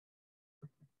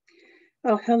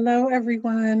Well, hello,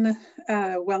 everyone.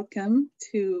 Welcome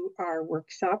to our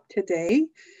workshop today.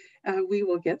 We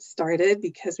will get started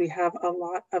because we have a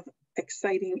lot of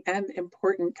exciting and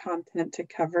important content to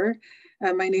cover.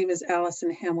 My name is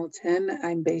Allison Hamilton.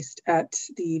 I'm based at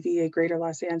the VA Greater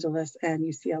Los Angeles and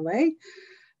UCLA,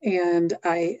 and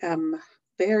I am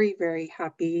very, very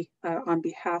happy on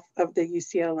behalf of the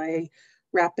UCLA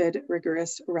Rapid,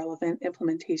 Rigorous, Relevant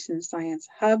Implementation Science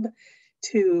Hub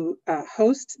to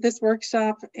host this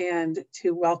workshop and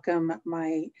to welcome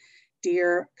my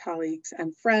dear colleagues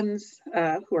and friends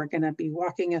who are going to be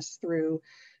walking us through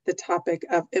the topic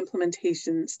of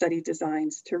implementation study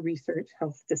designs to research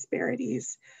health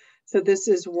disparities. So this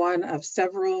is one of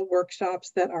several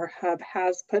workshops that our hub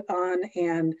has put on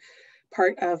and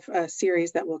part of a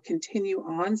series that will continue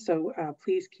on. So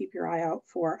please keep your eye out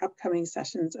for upcoming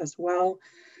sessions as well.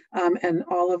 And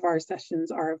all of our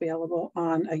sessions are available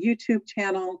on a YouTube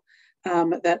channel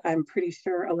that I'm pretty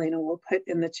sure Elena will put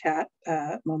in the chat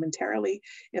momentarily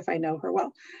if I know her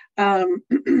well.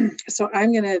 So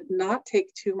I'm going to not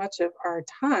take too much of our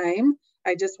time.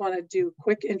 I just want to do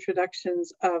quick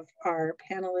introductions of our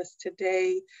panelists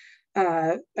today.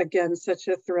 Again, such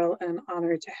a thrill and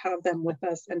honor to have them with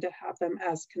us and to have them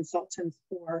as consultants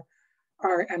for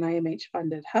our NIMH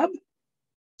funded hub.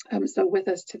 So with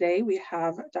us today, we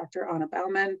have Dr. Anna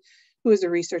Baumann, who is a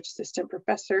research assistant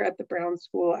professor at the Brown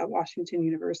School at Washington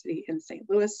University in St.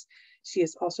 Louis. She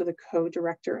is also the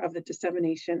co-director of the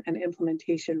Dissemination and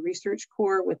Implementation Research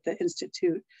Core with the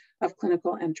Institute of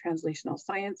Clinical and Translational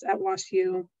Science at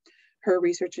WashU. Her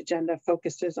research agenda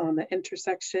focuses on the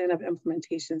intersection of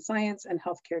implementation science and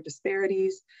healthcare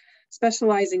disparities,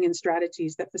 specializing in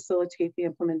strategies that facilitate the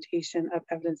implementation of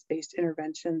evidence-based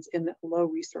interventions in low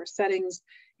resource settings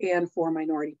and for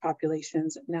minority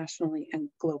populations nationally and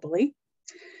globally.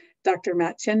 Dr.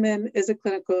 Matt Chinman is a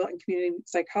clinical and community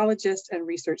psychologist and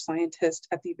research scientist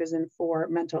at the Division for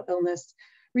Mental Illness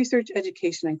Research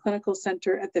Education and Clinical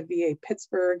Center at the VA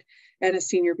Pittsburgh and a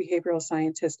senior behavioral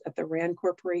scientist at the RAND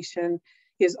Corporation.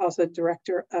 He is also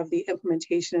director of the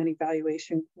Implementation and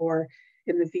Evaluation Core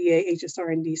in the VA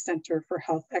HSR&D Center for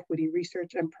Health Equity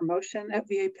Research and Promotion at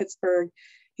VA Pittsburgh.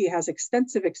 He has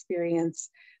extensive experience,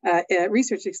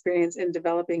 research experience in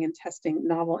developing and testing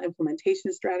novel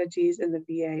implementation strategies in the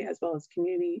VA as well as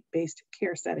community-based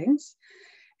care settings.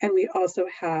 And we also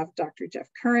have Dr. Geoffrey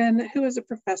Curran, who is a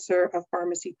professor of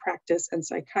pharmacy practice and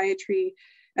psychiatry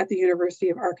at the University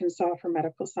of Arkansas for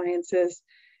Medical Sciences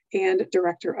and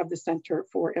director of the Center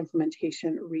for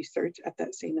Implementation Research at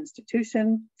that same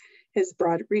institution. His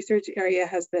broad research area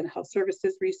has been health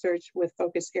services research with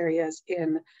focus areas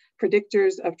in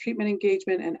predictors of treatment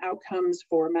engagement and outcomes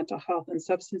for mental health and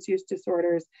substance use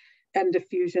disorders and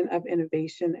diffusion of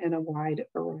innovation in a wide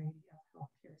variety of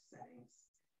healthcare settings.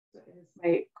 So it is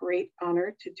my great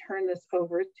honor to turn this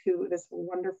over to this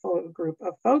wonderful group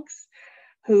of folks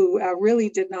who really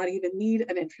did not even need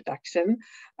an introduction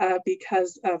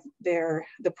because of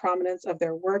the prominence of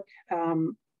their work.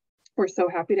 We're so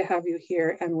happy to have you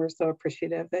here, and we're so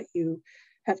appreciative that you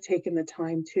have taken the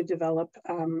time to develop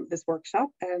this workshop,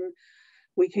 and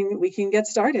we can get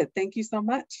started. Thank you so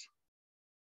much.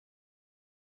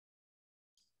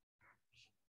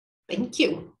 Thank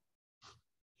you.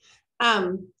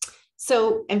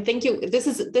 And thank you.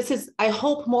 This is I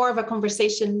hope more of a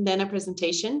conversation than a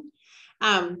presentation.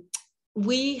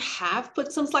 We have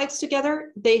put some slides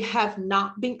together. They have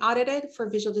not been audited for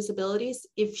visual disabilities.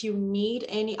 If you need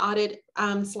any audit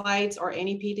slides or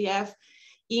any PDF,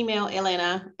 email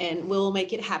Elena and we'll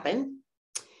make it happen.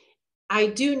 I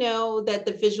do know that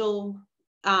the visual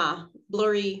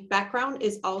blurry background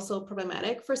is also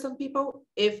problematic for some people.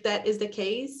 If that is the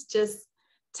case, just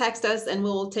text us and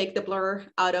we'll take the blur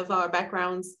out of our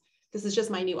backgrounds. This is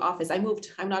just my new office. I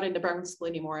moved. I'm not in the Brown School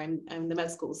anymore. I'm in the med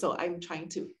school. So I'm trying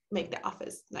to make the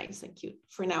office nice and cute.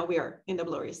 For now, we are in the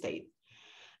blurry state.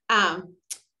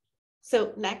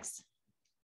 So next.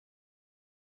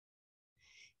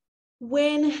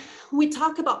 When we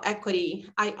talk about equity,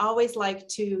 I always like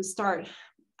to start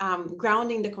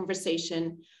grounding the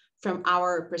conversation from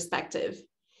our perspective.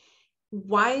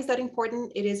 Why is that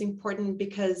important? It is important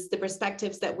because the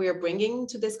perspectives that we're bringing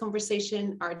to this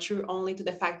conversation are true only to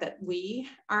the fact that we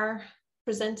are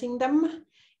presenting them.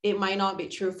 It might not be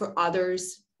true for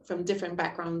others from different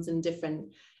backgrounds and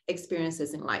different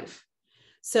experiences in life.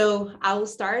 So I will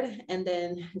start and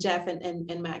then Jeff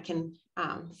and Matt can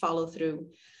follow through.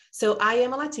 So I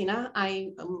am a Latina.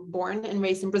 I am born and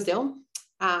raised in Brazil.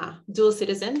 Dual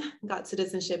citizen, got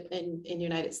citizenship in the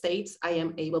United States. I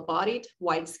am able-bodied,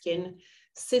 white-skinned,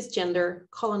 cisgender,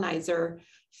 colonizer,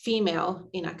 female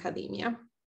in academia.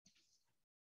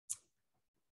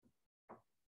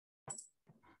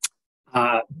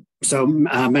 Matt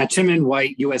Chinman,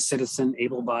 white, U.S. citizen,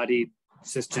 able-bodied,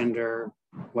 cisgender,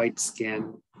 white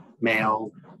skin,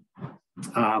 male.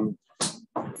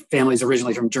 Families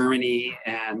originally from Germany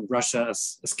and Russia,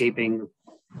 escaping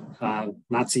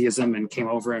Nazism, and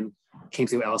came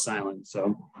through Ellis Island.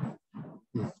 So,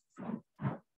 hi,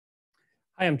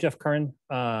 I'm Geoffrey Curran,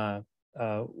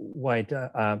 white.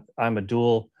 I'm a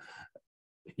dual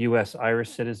U.S.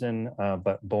 Irish citizen,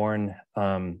 but born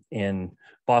in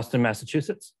Boston,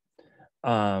 Massachusetts.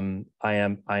 I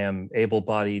am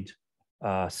able-bodied,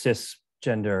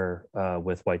 cisgender,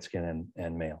 with white skin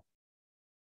and male.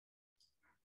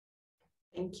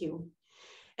 Thank you.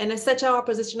 And as such, our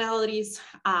positionalities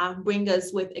bring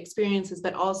us with experiences,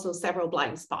 but also several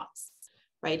blind spots,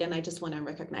 right? And I just want to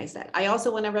recognize that. I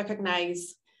also want to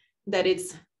recognize that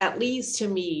it's, at least to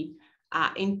me,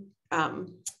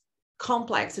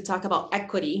 complex to talk about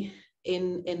equity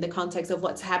in the context of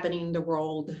what's happening in the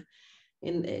world,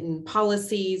 in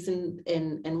policies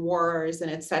and wars and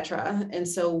et cetera. And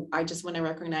so I just want to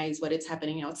recognize what is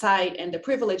happening outside and the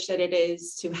privilege that it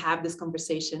is to have this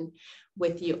conversation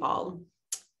with you all.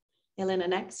 Elena,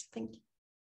 next, thank you.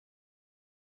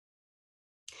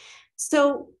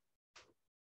 So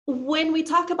when we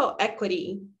talk about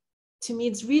equity, to me,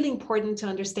 it's really important to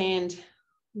understand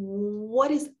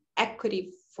what is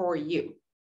equity for you.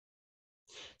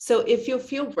 So if you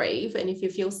feel brave and if you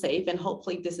feel safe, and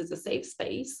hopefully this is a safe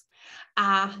space,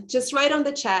 just write on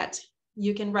the chat.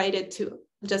 You can write it to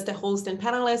just the host and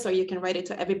panelists, or you can write it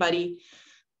to everybody.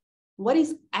 What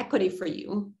is equity for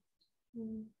you?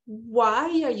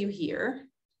 Why are you here?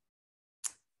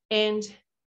 And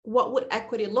what would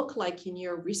equity look like in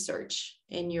your research,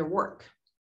 in your work?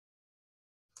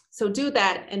 So do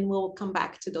that, and we'll come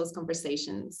back to those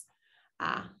conversations.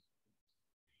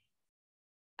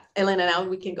 Elena, now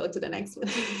we can go to the next one.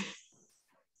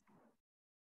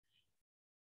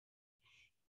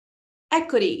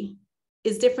 Equity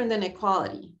is different than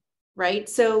equality, right?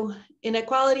 So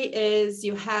inequality is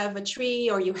you have a tree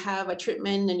or you have a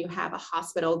treatment and you have a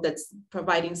hospital that's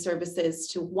providing services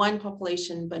to one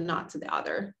population, but not to the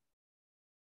other.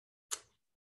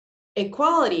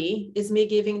 Equality is me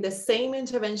giving the same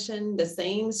intervention, the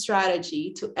same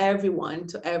strategy to everyone,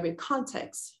 to every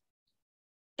context,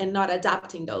 and not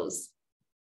adapting those.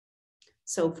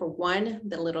 So for one,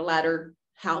 the little ladder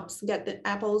helps get the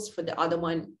apples. For the other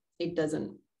one, it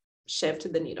doesn't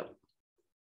shift the needle.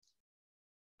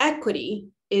 Equity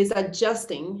is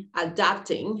adjusting,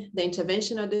 adapting the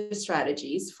intervention or the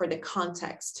strategies for the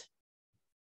context.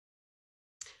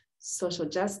 Social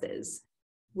justice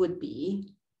would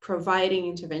be providing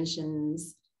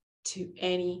interventions to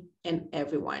any and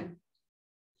everyone.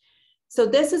 So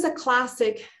this is a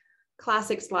classic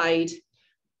slide.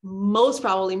 Most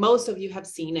probably, most of you have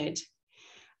seen it.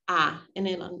 And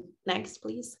then next,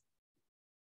 please.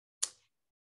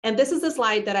 And this is a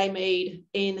slide that I made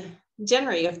in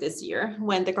January of this year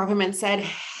when the government said,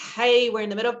 hey, we're in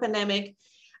the middle of pandemic.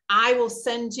 I will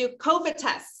send you COVID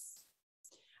tests.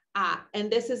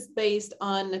 And this is based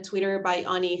on a Twitter by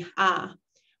Ani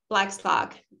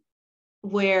Blackstock,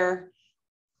 where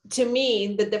to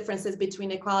me, the differences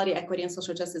between equality, equity, and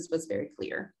social justice was very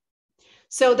clear.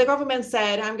 So the government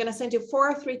said, I'm going to send you 4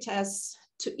 or 3 tests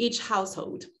to each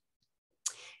household.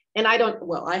 And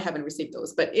I haven't received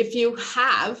those, but if you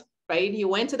have, right, you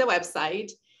went to the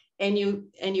website and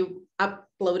you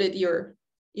uploaded your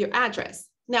address.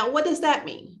 Now, what does that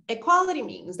mean? Equality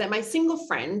means that my single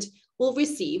friend will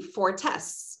receive 4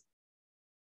 tests.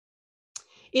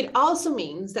 It also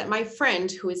means that my friend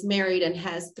who is married and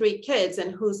has 3 kids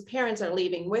and whose parents are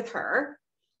living with her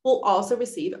will also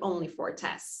receive only 4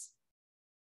 tests.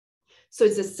 So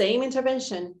it's the same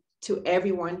intervention to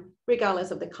everyone,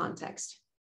 regardless of the context.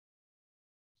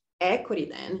 Equity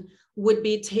then would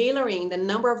be tailoring the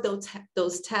number of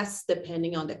those tests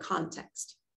depending on the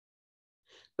context.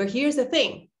 But here's the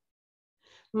thing.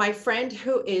 My friend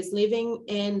who is living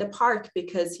in the park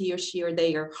because he or she or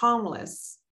they are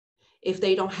homeless, if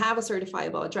they don't have a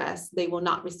certifiable address, they will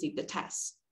not receive the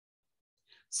test.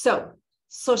 So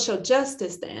social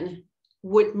justice then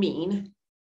would mean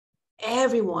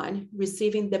everyone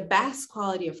receiving the best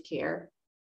quality of care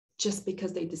just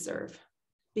because they deserve,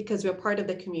 because we're part of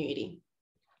the community,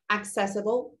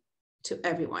 accessible to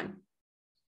everyone.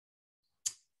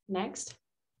 Next.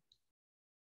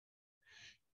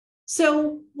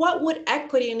 So what would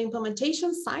equity and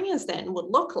implementation science then would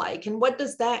look like? And what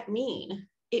does that mean?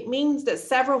 It means that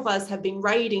several of us have been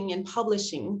writing and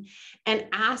publishing and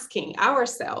asking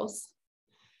ourselves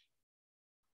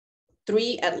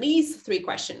at least three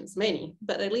questions, many,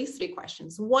 but at least 3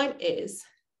 questions. One is,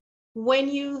 when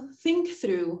you think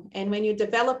through and when you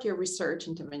develop your research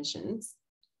interventions,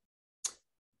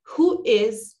 who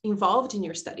is involved in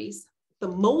your studies?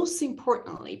 But most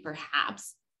importantly,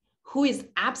 perhaps, who is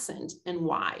absent and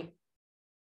why?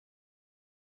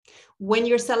 When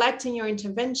you're selecting your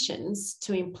interventions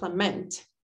to implement,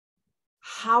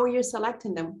 how are you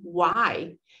selecting them?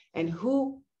 Why? And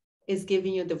who is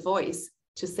giving you the voice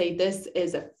to say this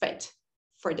is a fit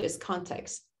for this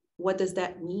context? What does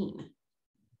that mean?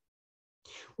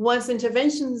 Once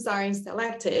interventions are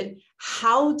selected,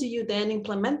 how do you then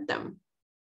implement them?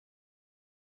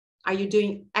 Are you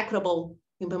doing equitable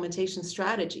implementation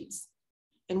strategies?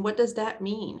 And what does that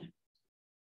mean?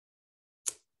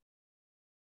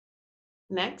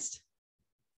 Next.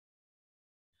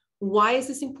 Why is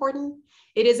this important?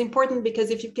 It is important because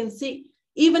if you can see,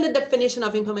 even the definition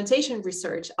of implementation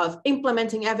research, of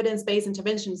implementing evidence-based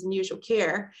interventions in usual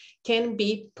care, can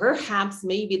be perhaps,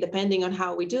 maybe depending on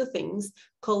how we do things,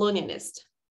 colonialist.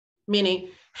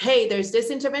 Meaning, hey, there's this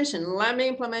intervention, let me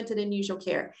implement it in usual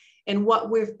care. And what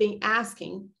we've been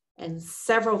asking, and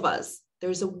several of us,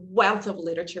 there's a wealth of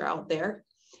literature out there,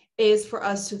 is for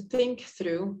us to think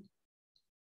through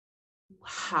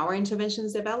how are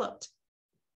interventions developed?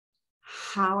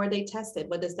 How are they tested?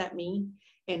 What does that mean?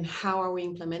 And how are we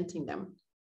implementing them?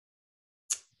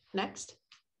 Next.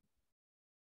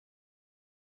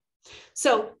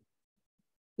 So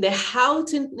the how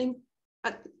to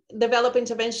develop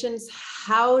interventions,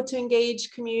 how to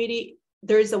engage community,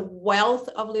 there's a wealth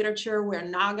of literature. We're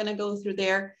not going to go through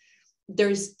there.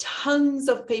 There's tons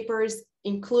of papers,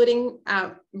 including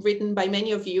written by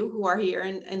many of you who are here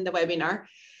in the webinar.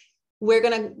 We're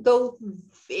going to go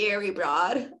very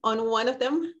broad on one of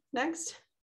them next.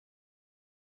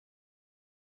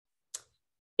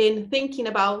 In thinking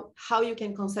about how you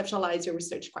can conceptualize your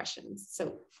research questions.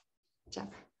 So, Jeff.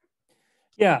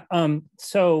 Yeah,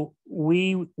 so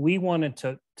we wanted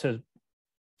to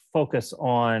focus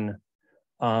on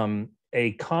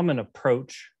a common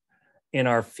approach in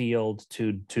our field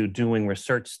to doing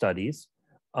research studies.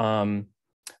 You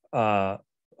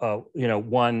know,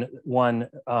 one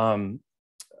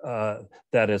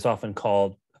that is often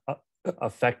called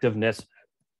effectiveness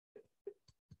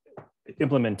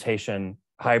implementation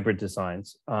hybrid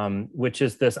designs, which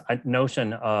is this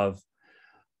notion of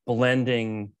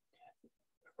blending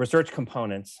research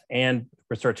components and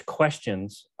research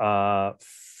questions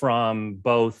from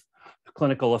both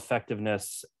clinical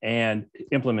effectiveness and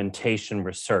implementation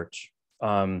research.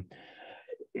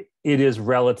 It is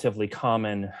relatively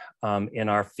common in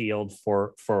our field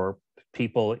for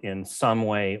people in some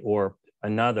way or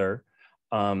another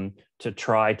to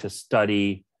try to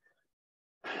study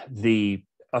the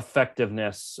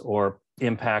effectiveness or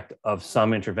impact of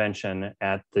some intervention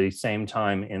at the same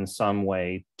time in some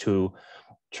way to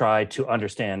try to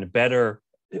understand better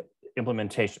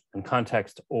implementation and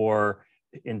context, or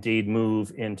indeed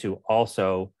move into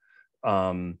also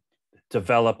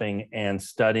developing and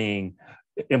studying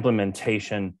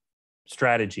implementation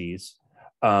strategies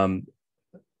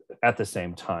at the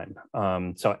same time.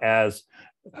 So as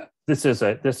this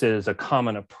is a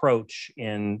common approach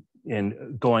in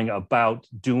going about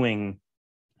doing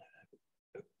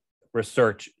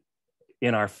research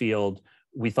in our field,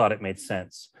 we thought it made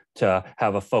sense to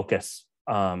have a focus,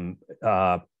 you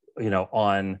know,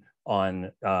 on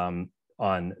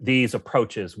these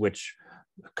approaches, which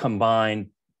combine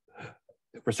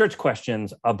research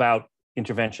questions about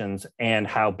interventions and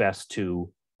how best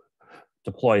to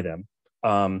deploy them.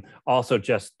 Also,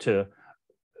 just to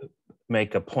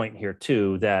make a point here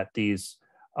too, that these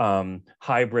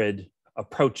hybrid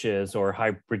approaches or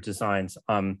hybrid designs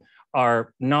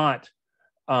are not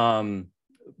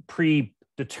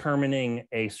predetermining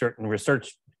a certain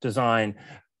research design,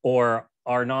 or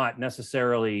are not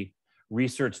necessarily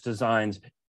research designs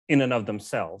in and of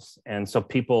themselves. And so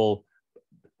people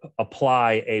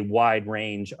apply a wide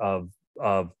range of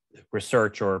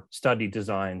research or study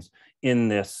designs in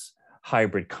this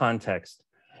hybrid context,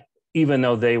 even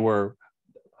though they were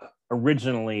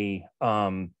originally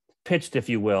pitched, if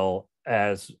you will,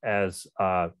 as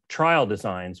trial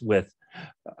designs with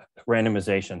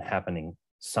randomization happening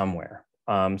somewhere.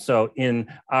 So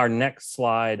in our next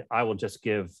slide, I will just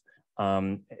give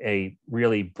a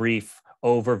really brief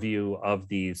overview of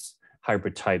these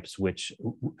hybrid types, which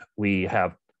we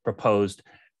have proposed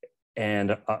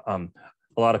and a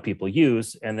lot of people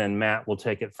use, and then Matt will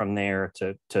take it from there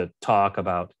to talk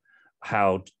about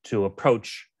how to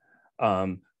approach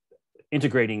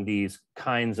integrating these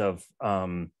kinds of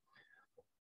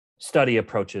study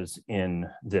approaches in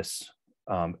this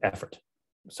effort.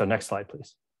 So next slide,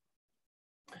 please.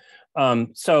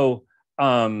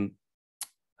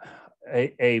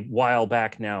 a while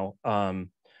back now,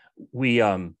 we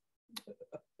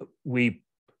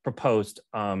proposed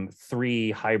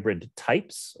 3 hybrid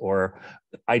types or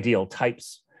ideal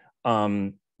types,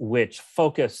 which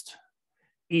focused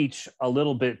each a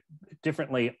little bit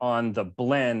differently on the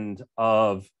blend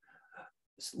of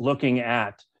looking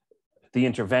at the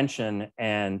intervention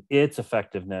and its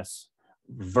effectiveness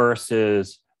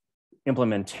versus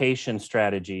implementation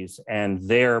strategies and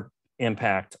their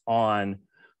impact on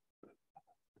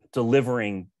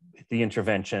delivering the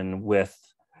intervention with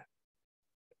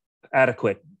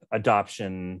adequate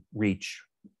adoption, reach,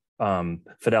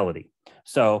 fidelity.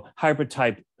 So hybrid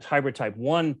type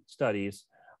 1 studies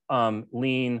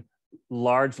lean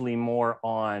largely more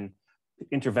on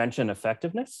intervention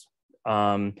effectiveness.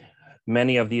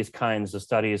 Many of these kinds of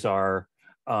studies are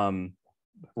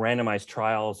randomized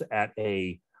trials at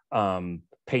a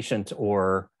patient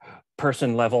or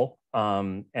person level,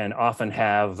 and often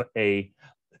have a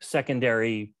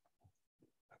secondary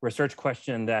research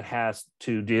question that has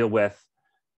to deal with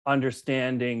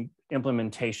understanding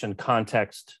implementation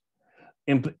context,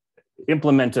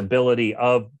 implementability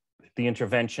of the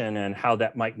intervention and how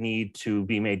that might need to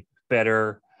be made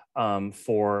better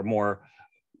for more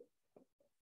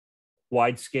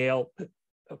wide scale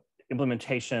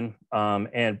implementation,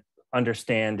 and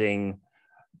understanding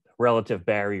relative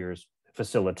barriers,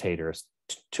 facilitators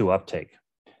to uptake.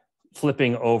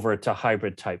 Flipping over to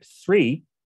hybrid type 3,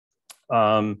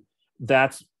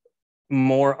 that's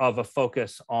more of a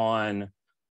focus on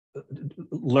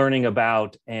learning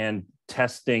about and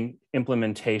testing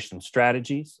implementation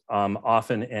strategies,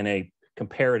 often in a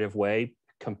comparative way,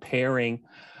 comparing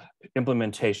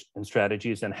implementation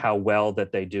strategies and how well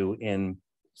that they do in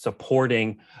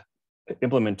supporting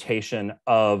implementation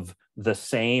of the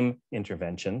same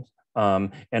interventions.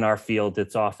 In our field,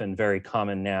 it's often very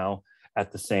common now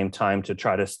at the same time to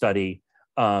try to study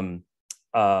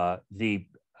the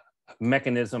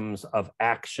mechanisms of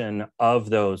action of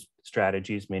those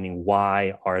strategies, meaning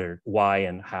why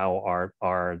and how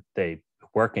are they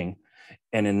working.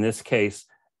 And in this case,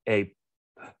 a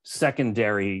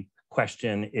secondary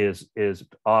question is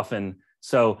often,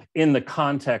 so in the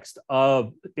context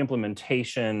of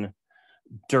implementation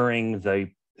during the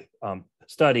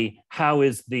study, how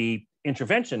is the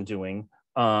intervention doing?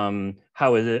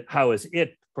 How is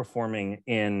it performing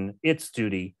in its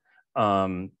duty,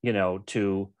 to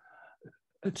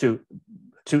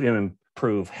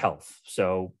improve health?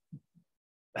 So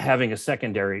having a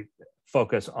secondary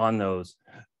focus on those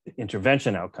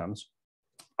intervention outcomes.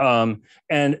 And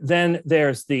then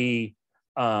there's the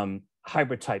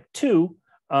hybrid type 2,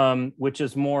 which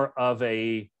is more of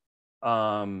a,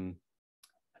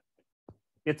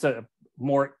 it's a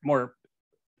more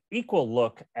equal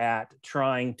look at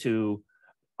trying to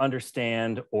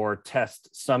understand or test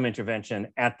some intervention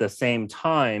at the same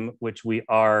time, which we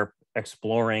are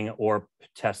exploring or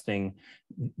testing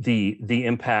the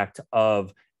impact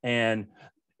of an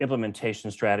implementation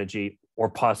strategy, or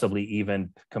possibly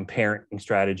even comparing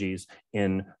strategies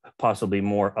in possibly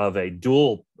more of a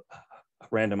dual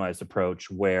randomized approach,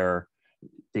 where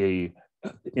the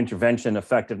intervention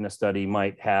effectiveness study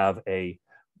might have a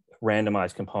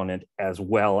randomized component as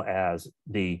well as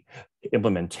the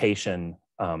implementation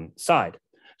side.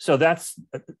 So that's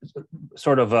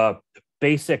sort of a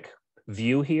basic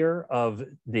view here of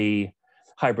the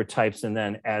hybrid types. And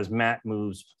then as Matt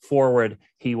moves forward,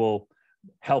 he will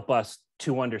help us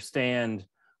to understand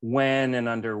when and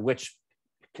under which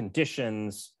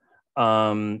conditions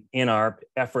in our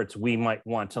efforts we might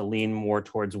want to lean more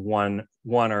towards one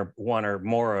or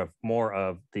more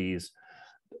of these,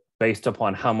 based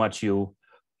upon how much you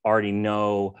already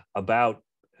know about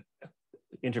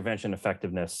intervention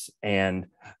effectiveness and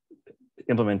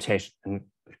implementation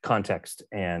context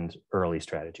and early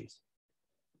strategies.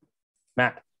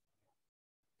 Matt.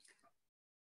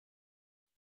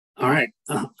 All right.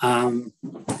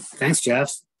 Thanks,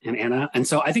 Jeff and Anna. And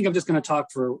so I think I'm just going to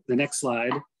talk for the next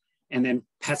slide and then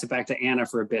pass it back to Anna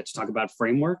for a bit to talk about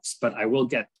frameworks, but I will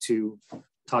get to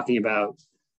talking about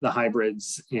the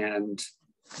hybrids and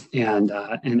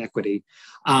equity.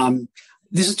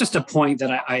 This is just a point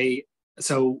that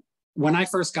so when I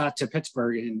first got to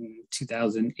Pittsburgh in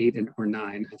 2008 or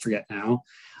 9, I forget now,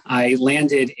 I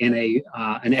landed in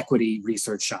an equity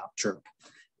research shop, CHIRP.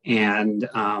 And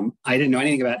I didn't know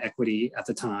anything about equity at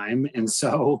the time. And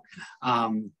so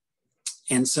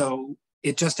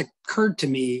it just occurred to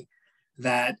me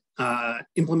that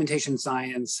implementation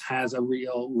science has a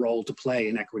real role to play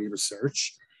in equity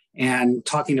research. And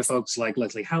talking to folks like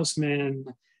Leslie Hausman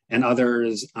and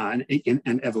others, and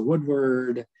Eva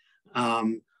Woodward,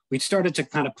 we started to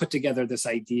kind of put together this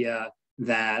idea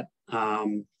that,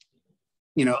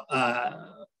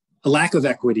 a lack of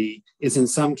equity is in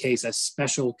some case a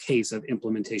special case of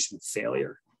implementation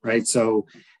failure, right? So,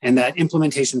 and that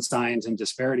implementation science and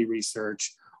disparity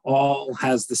research all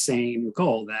has the same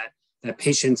goal, that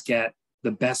patients get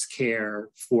the best care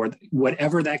for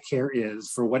whatever that care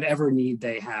is, for whatever need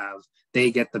they have,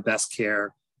 they get the best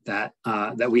care that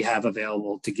we have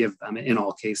available to give them in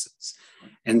all cases.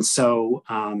 And so,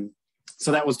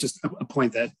 so that was just a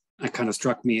point that kind of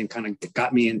struck me and kind of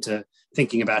got me into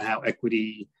thinking about how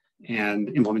equity and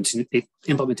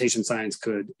implementation science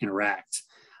could interact.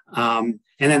 And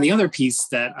then the other piece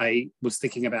that I was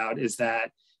thinking about is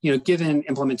that, given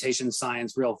implementation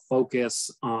science real focus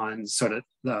on sort of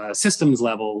the systems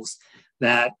levels,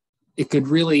 that it could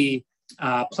really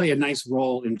play a nice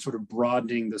role in sort of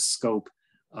broadening the scope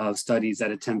of studies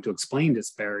that attempt to explain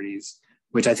disparities,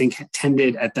 which I think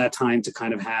tended at that time to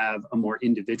kind of have a more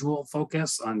individual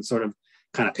focus on sort of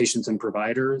kind of patients and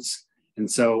providers. And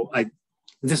so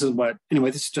this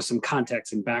is just some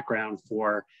context and background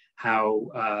for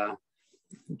how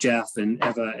Jeff and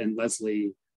Eva and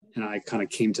Leslie and I kind of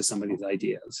came to some of these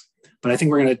ideas. But I think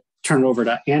we're going to turn it over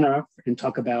to Anna and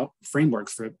talk about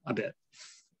frameworks for a bit.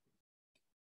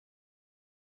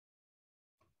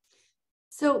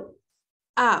 So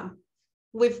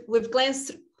we've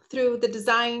glanced through the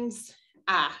designs.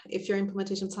 If you're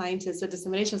implementation scientists or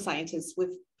dissemination scientists,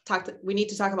 we need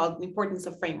to talk about the importance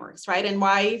of frameworks, right? And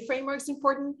why frameworks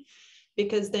important?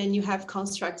 Because then you have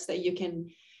constructs that you can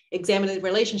examine the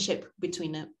relationship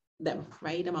between them,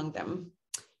 right, among them.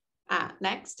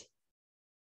 Next.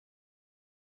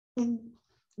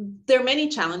 There are many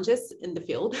challenges in the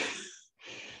field.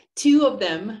 Two of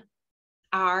them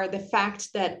are the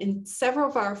fact that in several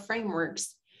of our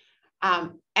frameworks,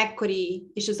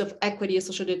 issues of equity,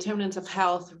 social determinants of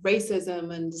health,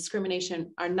 racism, and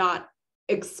discrimination are not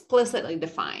explicitly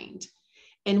defined.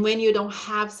 And when you don't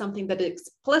have something that is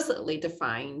explicitly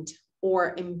defined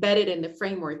or embedded in the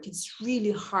framework, it's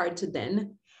really hard to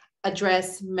then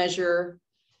address, measure,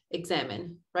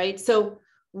 examine, right? So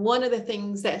one of the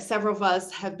things that several of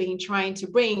us have been trying to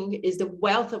bring is the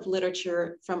wealth of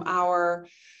literature from our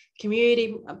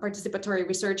community participatory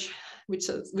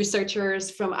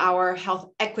researchers, from our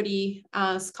health equity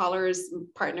scholars,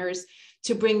 partners,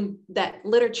 to bring that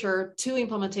literature to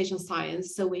implementation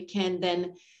science so we can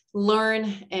then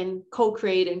learn and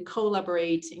co-create and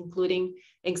collaborate, including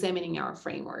examining our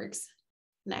frameworks.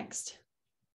 Next.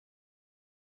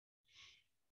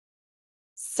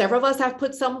 Several of us have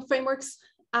put some frameworks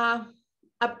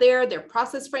up there. They're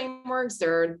process frameworks,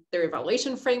 they're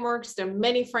evaluation frameworks, there are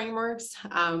many frameworks.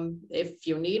 If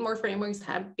you need more frameworks,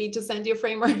 happy to send you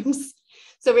frameworks.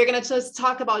 So we're going to just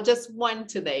talk about just one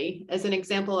today as an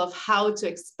example of how to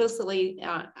explicitly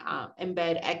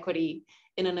embed equity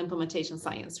in an implementation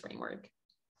science framework.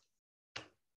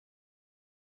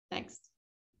 Next.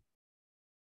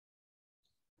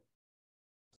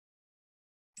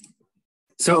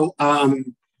 So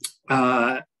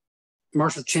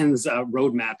Marshall Chin's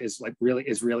roadmap is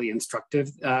really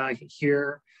instructive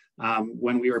here.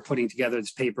 When we were putting together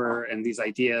this paper and these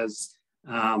ideas,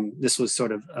 this was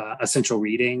sort of essential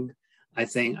reading, I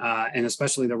think, and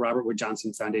especially the Robert Wood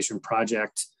Johnson Foundation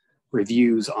project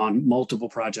reviews on multiple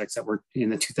projects that were in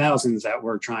the 2000s that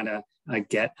were trying to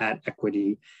get at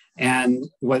equity. And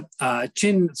what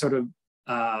Chin sort of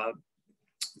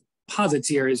posits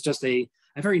here is just a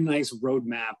very nice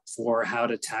roadmap for how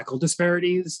to tackle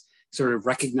disparities, sort of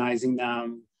recognizing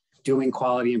them, doing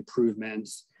quality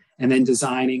improvements, and then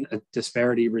designing a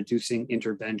disparity reducing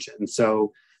intervention.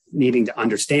 So needing to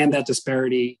understand that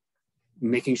disparity,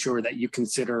 making sure that you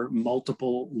consider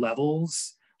multiple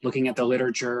levels, looking at the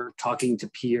literature, talking to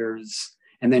peers,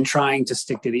 and then trying to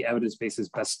stick to the evidence base as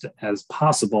best as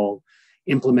possible,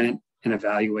 implement and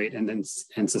evaluate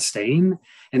and sustain.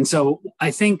 And so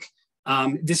I think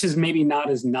this is maybe not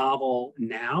as novel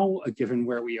now, given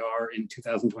where we are in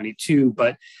 2022,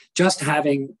 but just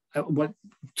having what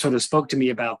sort of spoke to me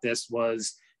about this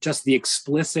was just the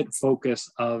explicit focus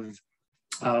of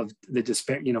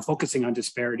the focusing on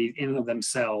disparities in and of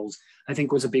themselves, I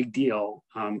think was a big deal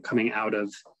coming out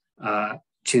of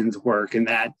Chin's work. And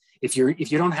that if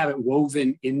you don't have it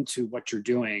woven into what you're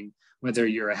doing, whether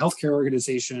you're a healthcare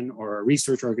organization or a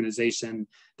research organization,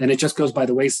 then it just goes by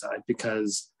the wayside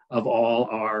because of all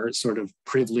our sort of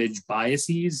privileged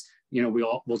biases.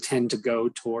 We'll tend to go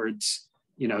towards,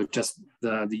 just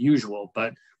the usual,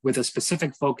 but with a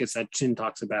specific focus that Chin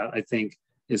talks about, I think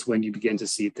is when you begin to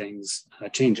see things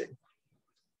changing.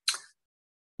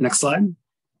 Next slide.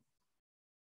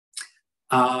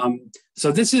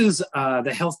 So this is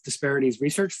the Health Disparities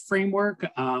Research Framework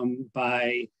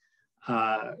by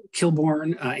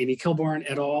Amy Kilborn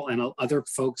et al. And other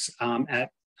folks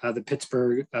at the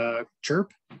Pittsburgh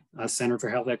CHIRP, Center for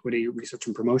Health Equity Research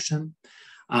and Promotion.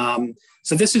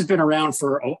 So this has been around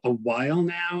for a while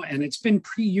now, and it's been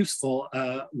pretty useful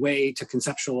way to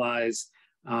conceptualize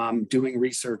doing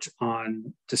research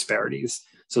on disparities.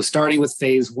 So starting with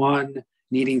phase one,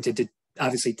 needing to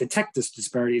obviously detect this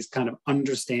disparities, kind of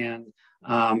understand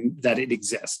that it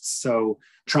exists. So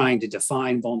trying to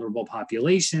define vulnerable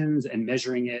populations and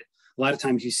measuring it. A lot of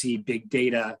times you see big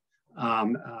data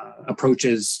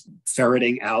approaches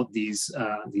ferreting out these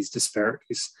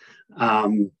disparities.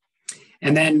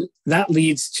 And then that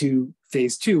leads to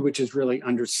phase two, which is really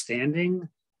understanding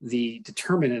the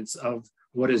determinants of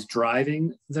what is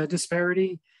driving the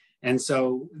disparity. And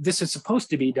so this is supposed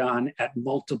to be done at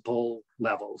multiple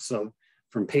levels. So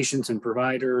from patients and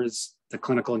providers, the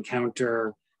clinical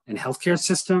encounter and healthcare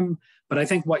system. But I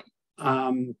think what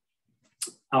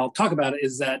I'll talk about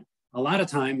is that a lot of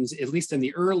times, at least in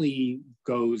the early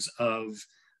goes of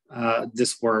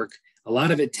this work, a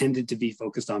lot of it tended to be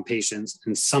focused on patients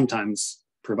and sometimes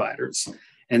providers.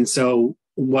 And so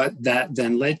what that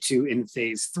then led to in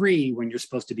phase three, when you're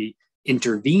supposed to be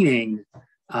intervening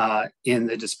in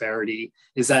the disparity,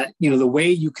 is that the way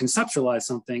you conceptualize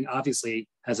something obviously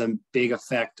has a big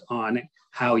effect on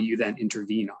how you then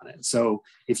intervene on it. So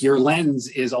if your lens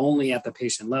is only at the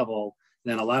patient level,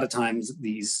 then a lot of times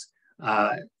these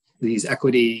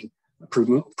equity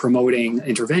promoting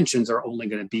interventions are only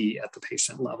going to be at the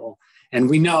patient level. And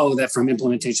we know that from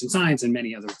implementation science and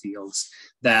many other fields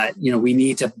that we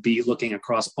need to be looking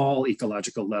across all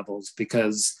ecological levels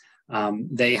because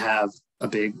they have a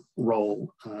big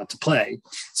role to play.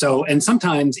 So, and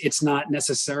sometimes it's not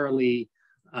necessarily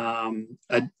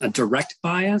a direct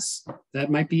bias that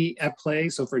might be at play.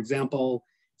 So for example,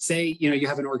 say, you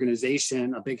have an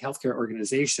organization, a big healthcare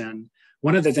organization.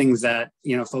 One of the things that,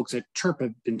 folks at CHIRP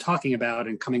have been talking about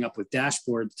and coming up with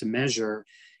dashboards to measure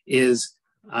is,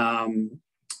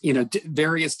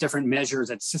 various different measures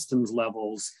at systems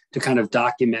levels to kind of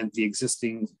document the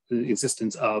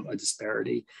existence of a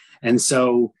disparity. And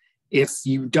so if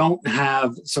you don't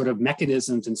have sort of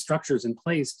mechanisms and structures in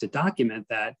place to document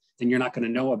that, then you're not going to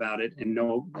know about it and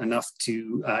know enough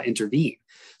to intervene.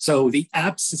 So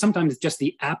sometimes just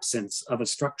the absence of a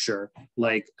structure,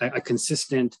 like a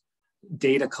consistent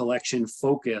data collection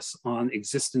focus on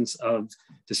existence of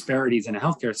disparities in a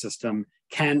healthcare system,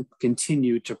 can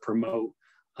continue to promote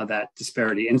that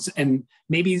disparity. And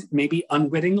maybe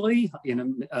unwittingly,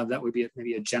 that would be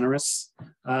maybe a generous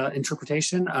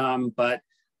interpretation, but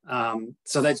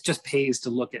so that just pays to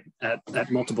look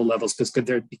at multiple levels, because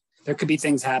there could be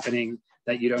things happening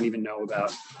that you don't even know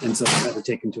about, and so that to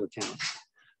take into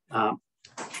account.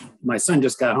 My son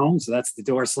just got home, so that's the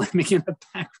door slamming in the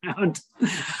background.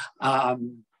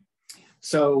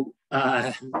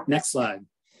 Next slide.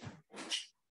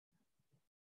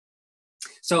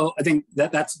 So I think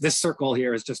that's this circle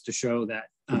here is just to show that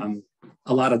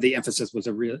a lot of the emphasis was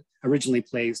originally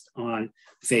placed on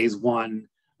phase one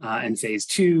and phase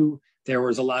two. There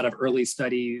was a lot of early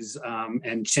studies,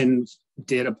 and Chin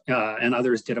did and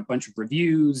others did a bunch of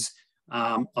reviews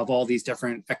of all these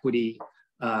different equity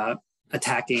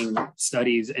attacking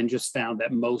studies, and just found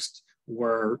that most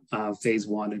were phase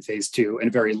one and phase two,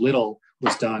 and very little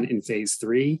was done in phase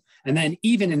three. And then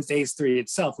even in phase three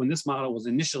itself, when this model was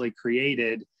initially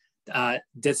created,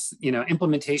 this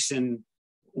implementation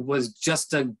was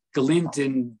just a glint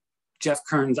in Geoff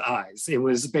Curran's eyes. It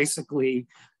was basically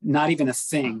not even a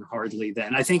thing hardly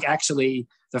then. I think actually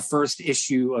the first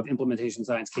issue of implementation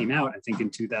science came out, I think in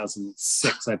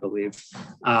 2006, I believe.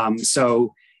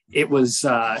 So it was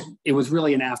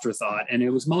really an afterthought, and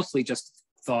it was mostly just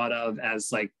thought of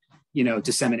as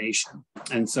dissemination.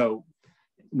 And so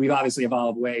we've obviously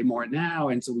evolved way more now,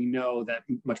 and so we know that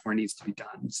much more needs to be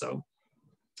done. So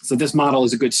this model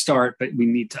is a good start, but we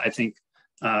need to, I think,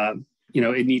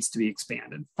 it needs to be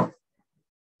expanded.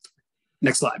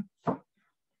 Next slide.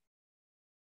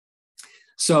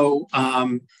 So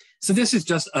this is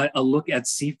just a look at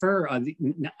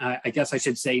CFIR. I guess I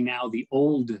should say now the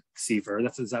old CFIR.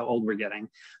 That's how old we're getting.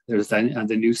 There's the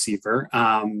new CFIR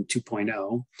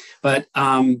 2.0. But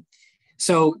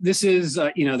so this is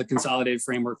the consolidated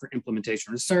framework for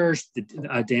implementation research.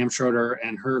 Dan Schroeder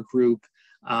and her group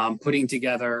putting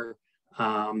together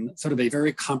sort of a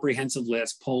very comprehensive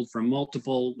list pulled from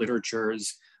multiple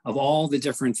literatures of all the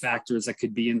different factors that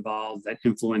could be involved that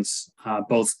influence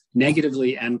both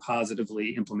negatively and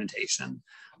positively implementation.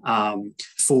 5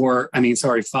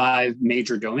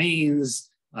 major domains: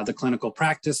 the clinical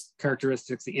practice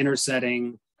characteristics, the inner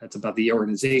setting, that's about the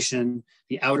organization,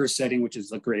 the outer setting, which is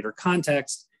the greater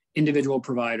context, individual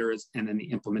providers, and then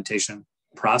the implementation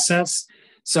process.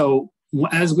 So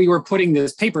as we were putting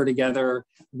this paper together,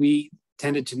 we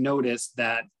tended to notice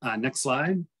that, next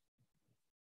slide,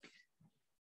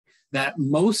 that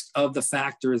most of the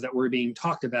factors that were being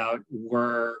talked about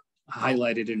were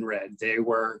highlighted in red. They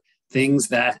were things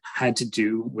that had to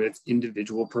do with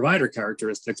individual provider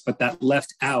characteristics, but that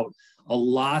left out a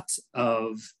lot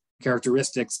of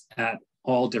characteristics at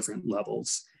all different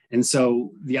levels. And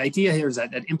so the idea here is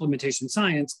that implementation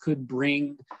science could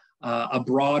bring a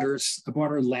broader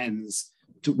lens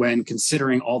to when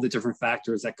considering all the different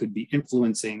factors that could be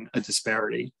influencing a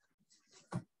disparity.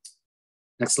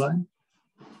 Next slide.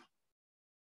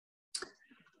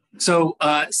 So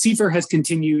CFER has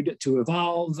continued to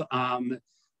evolve.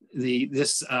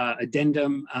 This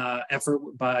addendum effort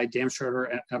by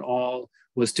Damschroeder et al.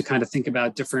 Was to kind of think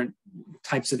about different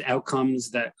types of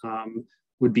outcomes that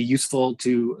would be useful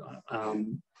to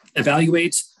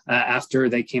evaluate after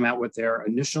they came out with their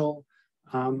initial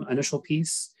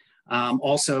piece.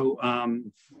 Also,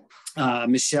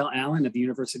 Michelle Allen at the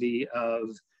University of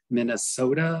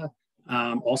Minnesota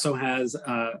also has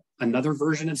another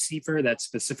version of CFER that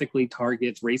specifically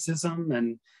targets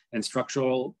racism and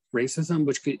structural racism,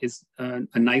 which is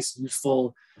a nice,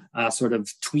 useful sort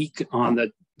of tweak on the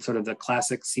sort of the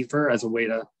classic CFER as a way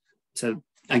to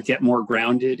get more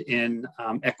grounded in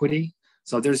equity.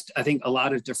 So there's, I think, a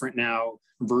lot of different now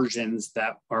versions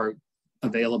that are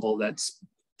available that's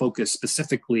focused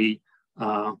specifically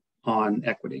on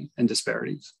equity and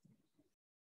disparities.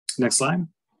 Next slide.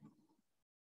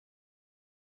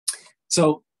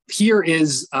 So here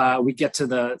is, we get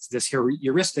to this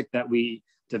heuristic that we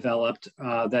developed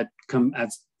that,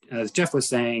 as Jeff was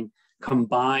saying,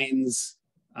 combines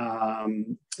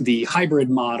the hybrid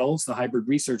models, the hybrid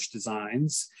research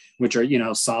designs, which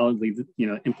are solidly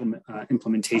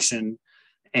implementation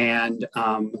and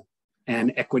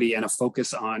equity, and a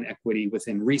focus on equity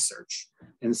within research.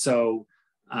 And so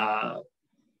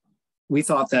we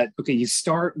thought that, okay, you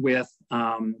start with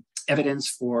evidence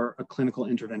for a clinical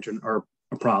intervention or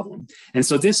a problem. And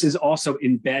so this is also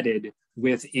embedded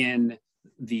within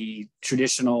the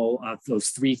traditional, those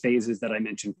 3 phases that I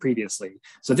mentioned previously.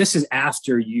 So this is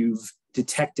after you've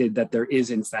detected that there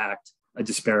is in fact a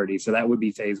disparity. So that would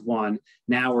be phase 1.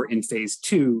 Now we're in phase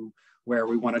 2, where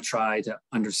we want to try to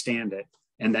understand it.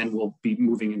 And then we'll be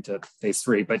moving into phase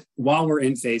 3. But while we're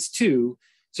in phase 2,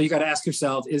 so you got to ask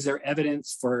yourself, is there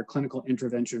evidence for clinical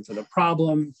intervention for the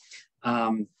problem?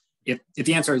 If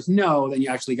the answer is no, then you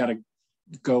actually got to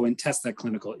go and test that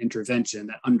clinical intervention,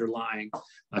 that underlying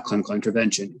clinical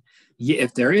intervention.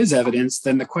 If there is evidence,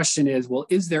 then the question is, well,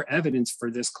 is there evidence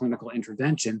for this clinical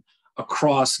intervention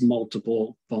across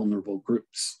multiple vulnerable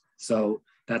groups? So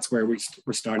that's where we're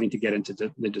starting to get into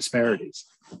the disparities.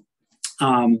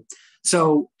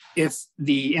 So if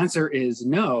the answer is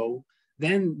no,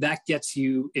 then that gets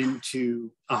you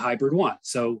into a hybrid one.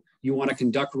 So you want to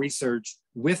conduct research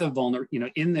with a vulnerable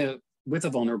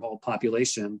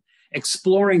population,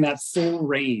 exploring that full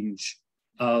range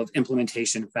of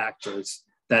implementation factors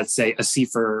that, say, a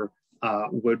CFER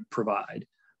would provide.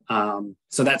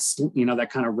 So that's, that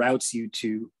kind of routes you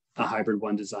to a hybrid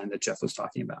one design that Jeff was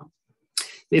talking about.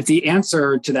 If the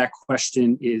answer to that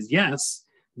question is yes,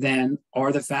 then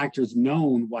are the factors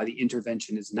known why the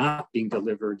intervention is not being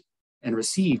delivered and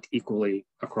received equally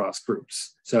across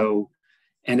groups? So,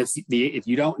 and if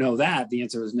you don't know that, the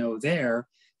answer is no there,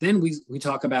 then we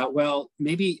talk about, well,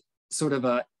 maybe sort of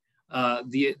the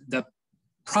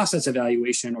process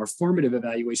evaluation or formative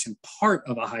evaluation part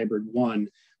of a hybrid one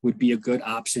would be a good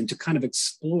option to kind of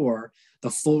explore the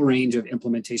full range of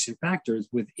implementation factors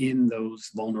within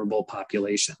those vulnerable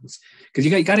populations. Because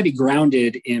you got to be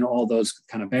grounded in all those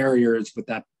kind of barriers with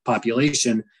that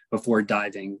population before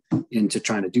diving into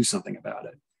trying to do something about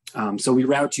it. So we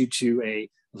route you to a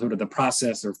sort of the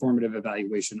process or formative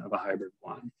evaluation of a hybrid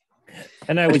one.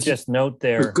 And I would just note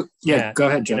there, go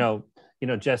ahead, Joe.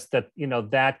 Just that,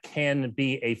 that can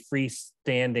be a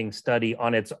freestanding study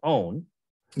on its own.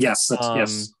 Yes,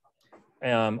 yes.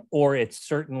 Or it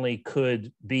certainly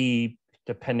could be,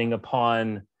 depending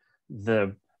upon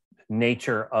the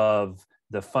nature of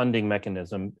the funding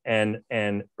mechanism, and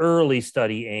an early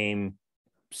study aim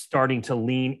starting to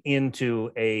lean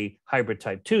into a hybrid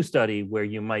type 2 study where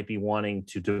you might be wanting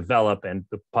to develop and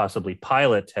possibly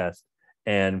pilot test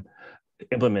and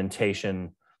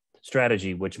implementation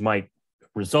strategy, which might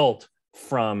result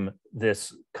from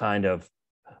this kind of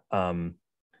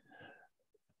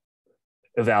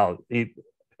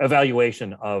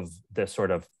evaluation of this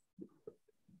sort of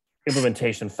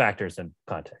implementation factors and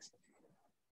context.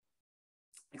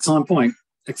 Excellent point.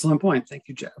 Excellent point. Thank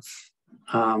you, Jeff.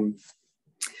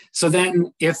 So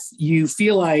then if you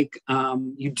feel like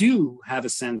you do have a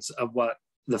sense of what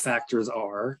the factors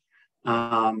are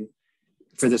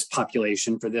for this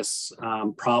population, for this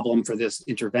problem, for this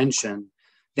intervention,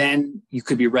 then you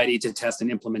could be ready to test an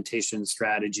implementation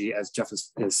strategy, as Jeff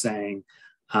is saying,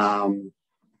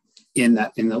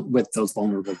 with those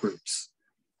vulnerable groups.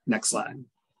 Next slide.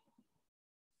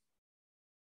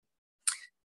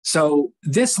 So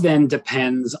this then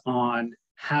depends on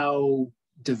how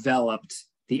developed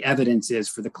the evidence is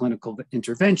for the clinical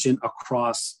intervention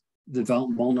across the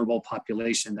vulnerable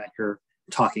population that you're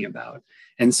talking about.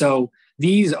 And so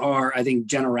these are, I think,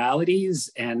 generalities.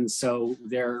 And so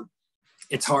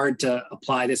it's hard to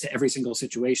apply this to every single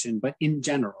situation, but in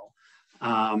general.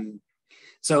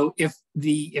 So if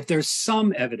there's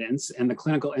some evidence and the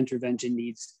clinical intervention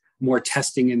needs more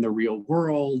testing in the real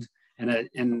world,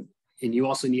 and you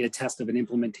also need a test of an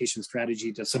implementation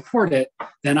strategy to support it,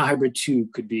 then a hybrid 2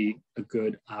 could be a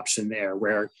good option there,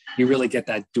 where you really get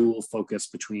that dual focus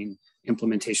between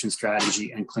implementation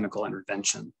strategy and clinical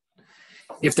intervention.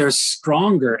 If there's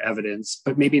stronger evidence,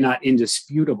 but maybe not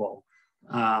indisputable,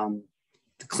 the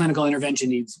clinical intervention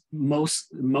needs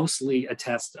mostly a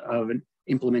test of an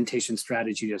implementation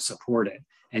strategy to support it.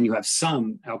 And you have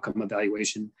some outcome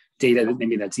evaluation data that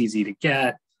maybe that's easy to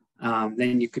get,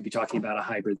 then you could be talking about a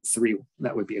hybrid 3.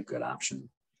 That would be a good option.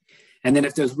 And then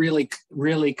if there's really,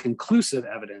 really conclusive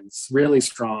evidence, really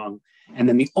strong, and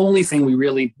then the only thing we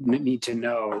really need to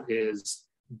know is,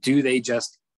 do they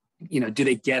just, do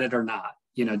they get it or not?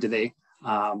 Do they,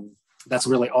 that's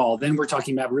really all. Then we're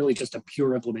talking about really just a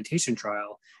pure implementation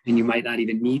trial, and you might not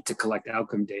even need to collect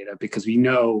outcome data, because we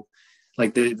know,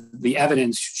 like, the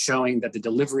evidence showing that the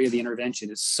delivery of the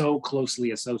intervention is so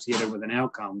closely associated with an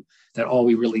outcome that all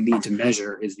we really need to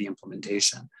measure is the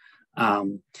implementation.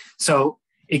 So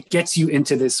it gets you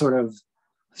into this sort of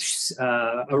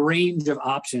a range of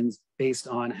options based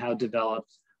on how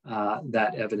developed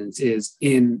that evidence is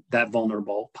in that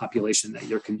vulnerable population that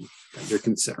you're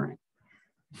considering.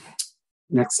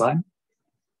 Next slide.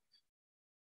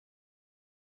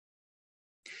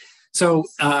 So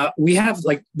we have,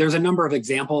 there's a number of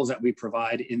examples that we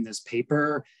provide in this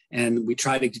paper, and we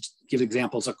try to give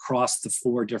examples across the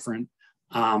 4 different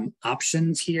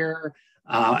options here.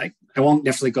 I won't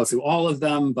necessarily go through all of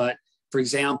them, but for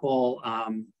example,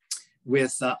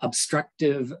 with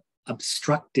obstructive, it's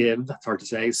hard to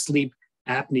say, sleep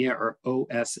apnea, or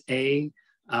OSA,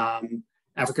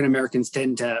 African Americans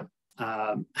tend to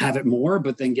have it more,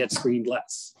 but then get screened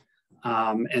less.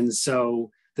 And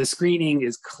so the screening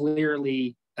is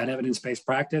clearly an evidence-based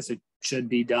practice. It should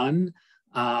be done.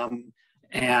 But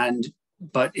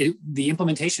the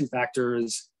implementation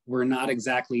factors were not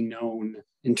exactly known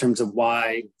in terms of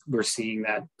why we're seeing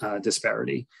that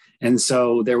disparity. And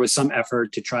so there was some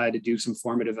effort to try to do some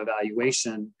formative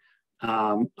evaluation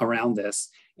around this.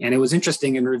 And it was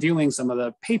interesting in reviewing some of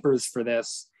the papers for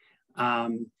this,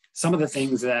 some of the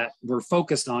things that were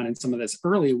focused on in some of this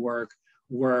early work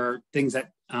were things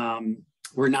that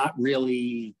were not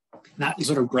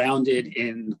sort of grounded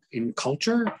in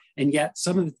culture. And yet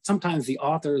sometimes the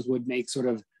authors would make sort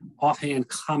of offhand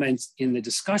comments in the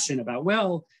discussion about,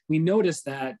 well, we noticed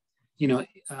that,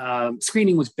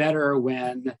 screening was better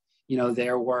when,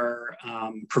 there were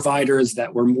providers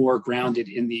that were more grounded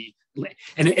in the,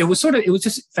 and it was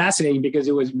just fascinating because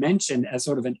it was mentioned as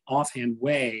sort of an offhand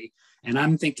way. And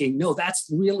I'm thinking, no, that's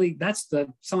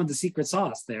some of the secret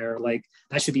sauce there. Like,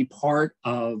 that should be part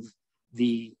of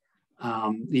the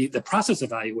process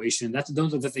evaluation.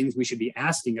 Those are the things we should be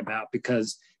asking about,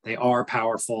 because they are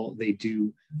powerful. They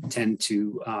do tend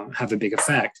to have a big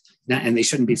effect, and they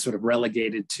shouldn't be sort of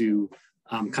relegated to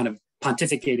kind of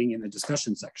pontificating in the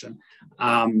discussion section.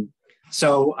 And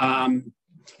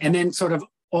then sort of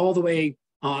all the way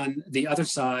on the other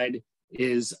side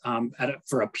is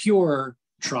for a pure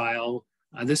trial.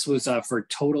 This was for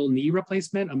total knee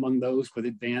replacement among those with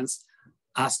advanced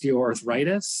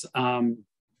osteoarthritis.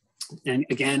 And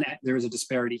again, there is a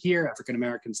disparity here. African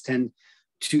Americans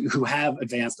who have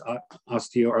advanced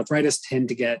osteoarthritis tend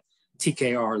to get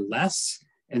TKR less.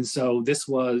 And so this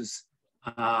was,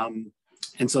 an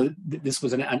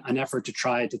effort to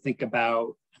try to think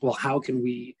about, well, how can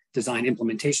we design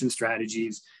implementation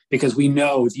strategies? Because we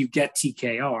know if you get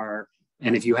TKR,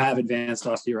 and if you have advanced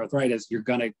osteoarthritis, you're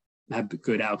gonna have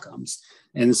good outcomes.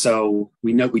 And so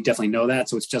we definitely know that.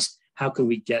 So it's just, how can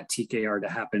we get TKR to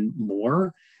happen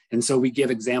more? And so we give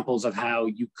examples of how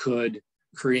you could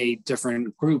create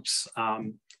different groups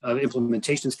of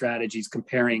implementation strategies,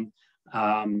 comparing,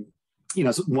 ones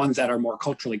that are more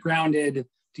culturally grounded,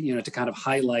 to kind of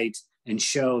highlight and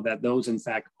show that those in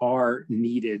fact are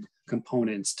needed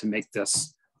components to make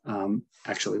this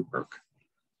actually work.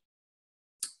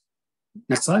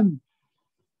 Next slide.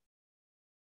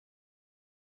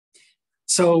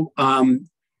 So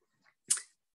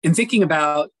in thinking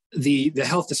about the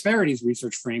health disparities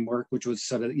research framework, which was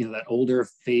sort of, that older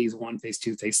phase 1, phase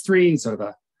 2, phase 3, sort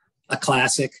of a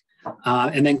classic,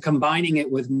 and then combining it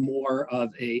with more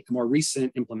of a more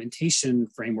recent implementation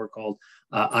framework called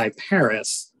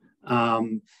IPARIS.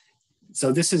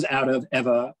 So this is out of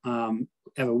Eva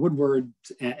Woodward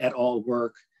et al.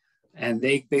 Work, and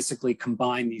they basically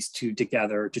combine these two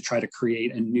together to try to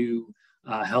create a new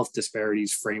health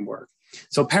disparities framework.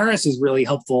 So PARIS is really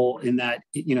helpful in that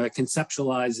it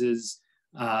conceptualizes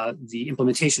the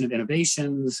implementation of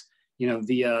innovations,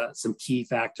 via some key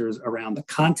factors around the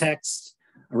context,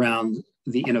 around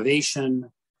the innovation,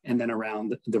 and then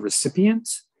around the recipient.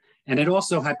 And it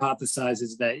also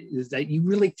hypothesizes that you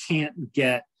really can't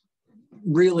get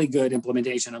really good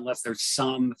implementation unless there's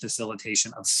some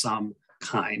facilitation of some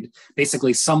kind,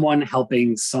 basically someone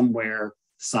helping somewhere,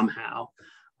 somehow.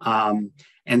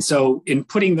 And so in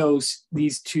putting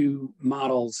these two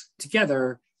models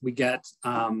together, we get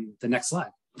the next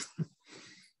slide.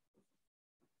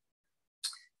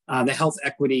 The health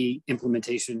equity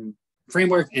implementation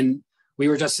framework. And we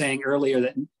were just saying earlier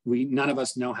that none of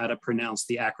us know how to pronounce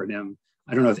the acronym.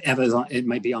 I don't know if Eva's on, it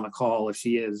might be on the call. If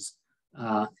she is,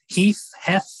 Heath,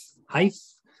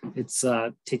 it's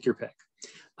take your pick.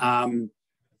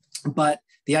 But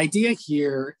the idea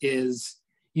here is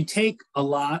you take a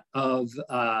lot of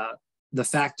the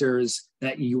factors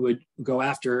that you would go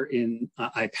after in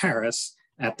IPARIS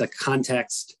at the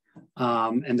context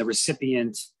and the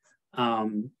recipient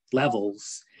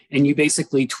levels, and you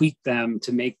basically tweak them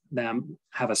to make them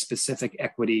have a specific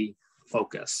equity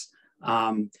focus.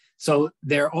 So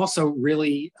they're also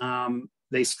really,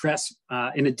 they stress,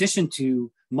 in addition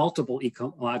to multiple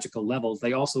ecological levels,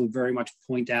 they also very much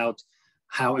point out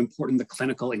how important the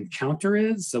clinical encounter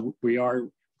is. So we are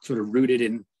sort of rooted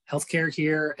in healthcare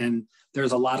here, and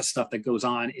there's a lot of stuff that goes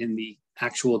on in the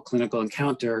actual clinical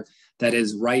encounter that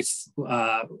is rife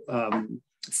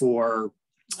for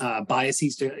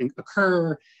biases to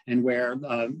occur, and where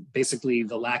basically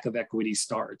the lack of equity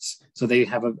starts. So they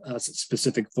have a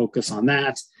specific focus on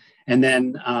that. And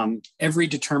then every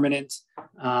determinant,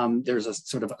 there's a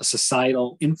sort of a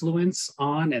societal influence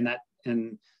on,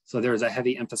 and so there's a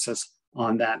heavy emphasis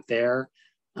on that there.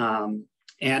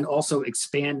 And also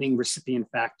expanding recipient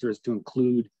factors to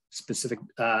include specific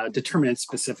determinants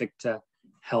specific to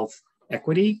health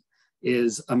equity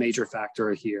is a major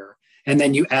factor here. And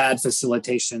then you add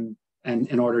facilitation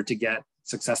in order to get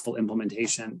successful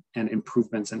implementation and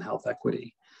improvements in health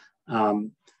equity.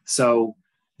 So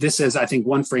this is, I think,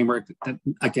 one framework that,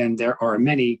 again, there are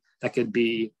many that could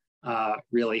be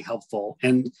really helpful.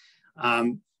 And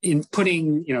in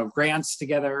putting, grants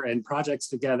together and projects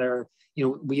together,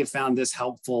 we have found this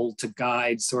helpful to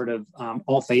guide sort of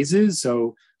all phases.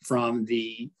 So from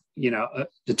the,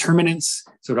 determinants,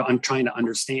 sort of trying to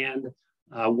understand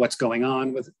what's going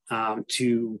on with,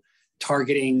 to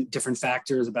targeting different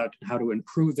factors about how to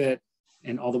improve it,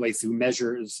 and all the way through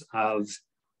measures of,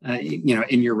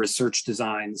 in your research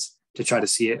designs to try to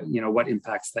see, what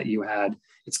impacts that you had.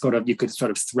 You could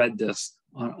sort of thread this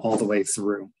on all the way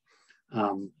through.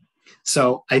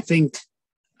 So I think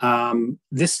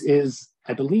this is,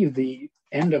 I believe, the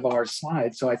end of our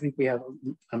slide. So I think we have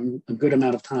a good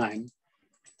amount of time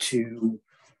to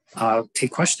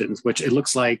take questions, which it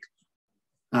looks like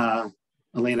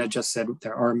Elena just said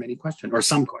there are many questions, or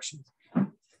some questions.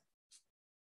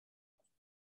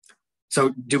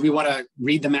 So do we want to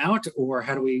read them out, or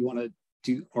how do we want to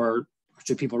do, or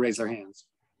should people raise their hands?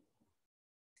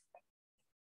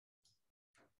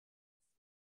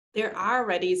 There are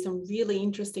already some really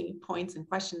interesting points and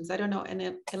questions. I don't know,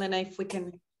 and Elena, if we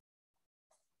can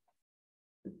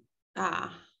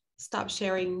stop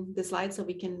sharing the slide so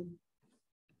we can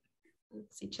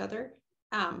see each other.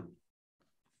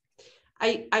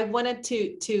 I wanted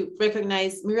to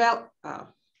recognize Muriel,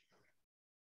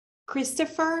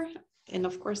 Christopher, and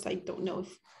of course I don't know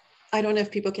if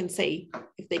people can say,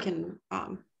 if they can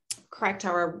correct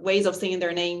our ways of saying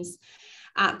their names.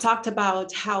 Talked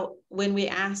about how when we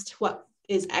asked what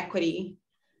is equity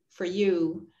for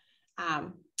you,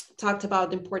 talked about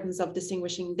the importance of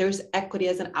distinguishing there's equity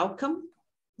as an outcome,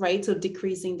 right? So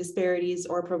decreasing disparities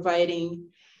or providing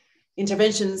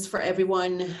interventions for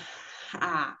everyone,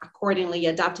 accordingly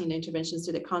adapting interventions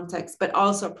to the context, but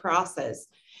also a process.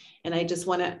 And I just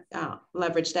want to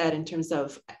leverage that in terms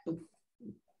of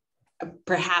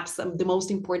perhaps the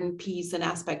most important piece and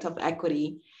aspect of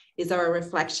equity is our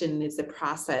reflection, is the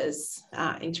process,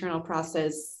 internal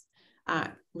process,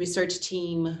 research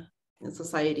team, in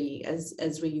society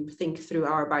as we think through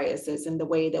our biases and the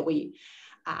way that we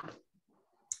act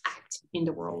in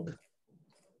the world.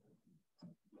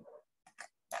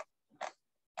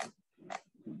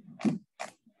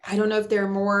 I don't know if there are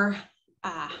more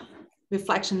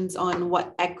reflections on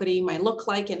what equity might look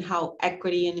like and how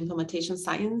equity and implementation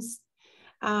science,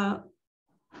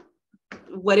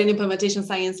 what in implementation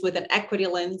science with an equity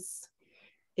lens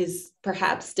is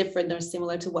perhaps different or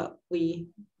similar to what we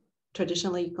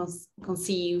traditionally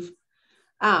conceive.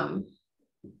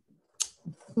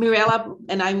 Mirella,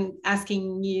 and I'm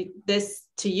asking you this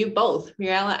to you both.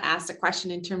 Mirella asked a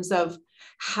question in terms of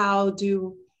how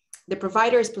do the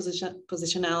provider's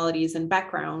positionalities and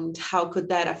background, how could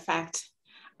that affect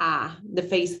the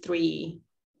phase 3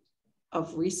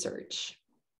 of research?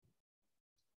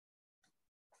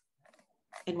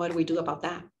 And what do we do about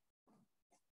that?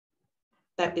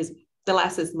 That is, the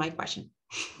last is my question.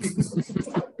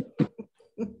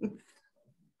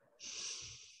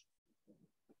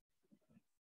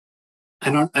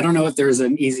 I don't know if there's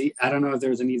an easy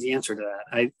answer to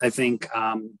that. I think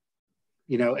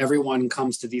you know, everyone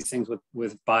comes to these things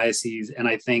with biases, and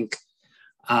I think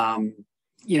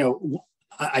you know,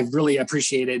 I really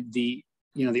appreciated the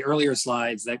earlier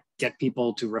slides that get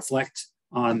people to reflect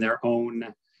on their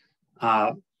own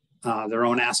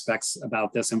aspects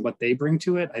about this and what they bring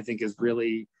to it. I think is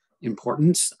really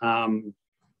important, and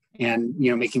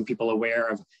you know, making people aware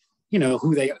of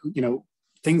who they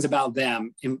things about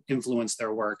them influence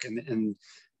their work, and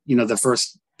you know, the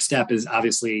first step is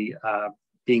obviously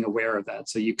being aware of that,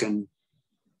 so you can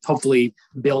hopefully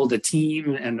build a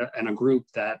team and a group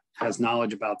that has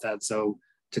knowledge about that, so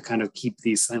to kind of keep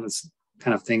these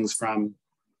kind of things from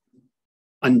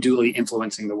unduly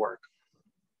influencing the work.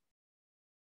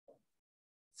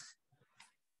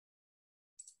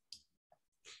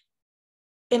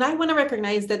 And I want to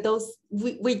recognize that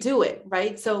we do it,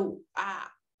 right? So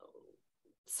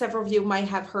several of you might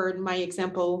have heard my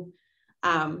example.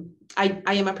 I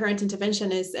am a parent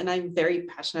interventionist, and I'm very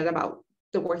passionate about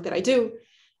the work that I do.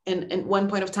 And at one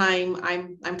point of time,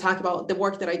 I'm talking about the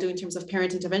work that I do in terms of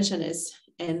parent interventionist,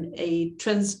 and a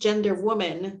transgender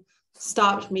woman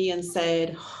stopped me and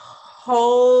said,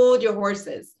 "Hold your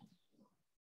horses,"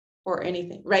 or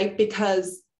anything, right?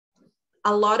 Because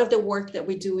a lot of the work that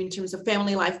we do in terms of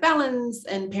family life balance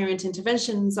and parent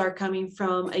interventions are coming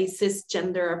from a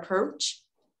cisgender approach.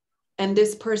 And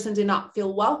this person did not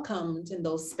feel welcomed in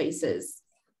those spaces.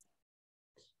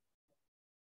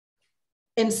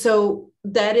 And so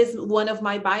that is one of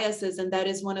my biases. And that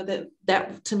is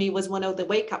that to me was one of the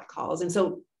wake up calls. And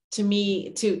so to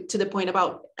me, to the point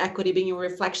about equity being a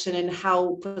reflection and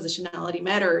how positionality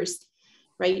matters,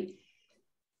 right?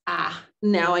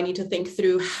 Now I need to think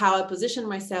through how I position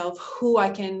myself, who I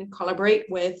can collaborate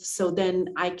with, so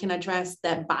then I can address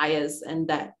that bias and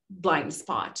that blind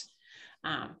spot.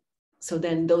 So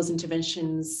then those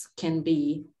interventions can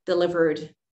be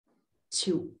delivered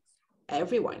to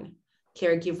everyone,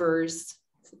 caregivers,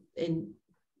 in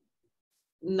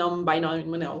non-binary,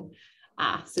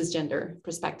 cisgender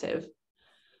perspective.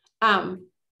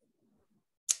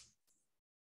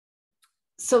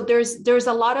 So there's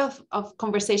a lot of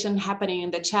conversation happening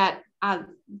in the chat.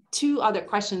 Two other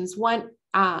questions. One,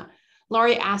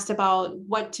 Laurie asked about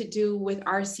what to do with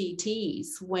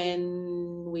RCTs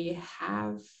when we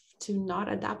have to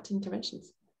not adapt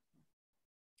interventions.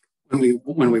 When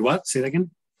we what? Say that again.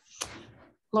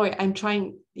 Laurie, I'm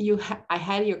trying. I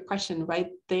had your question right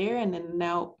there, and then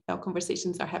now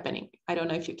conversations are happening. I don't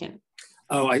know if you can.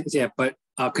 Oh, yeah, but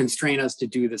constrain us to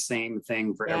do the same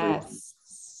thing for everyone.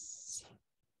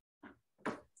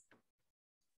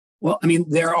 Well, I mean,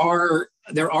 there are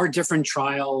different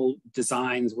trial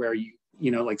designs where you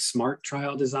like smart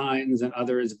trial designs, and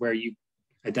others where you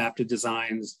adaptive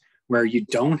designs where you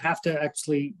don't have to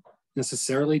actually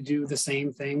necessarily do the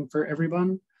same thing for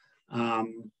everyone.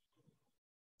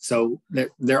 So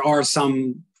there are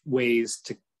some ways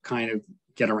to kind of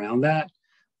get around that.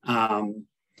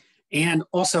 And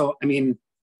also, I mean,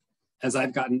 as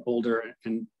I've gotten older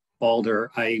and balder,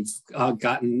 I've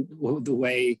gotten the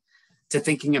way to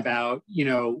thinking about,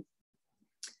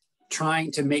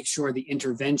 trying to make sure the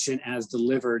intervention as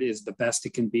delivered is the best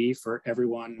it can be for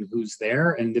everyone who's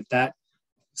there. And if that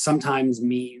sometimes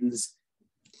means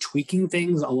tweaking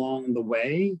things along the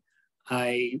way,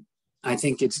 I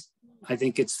think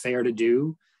it's fair to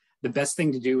do. The best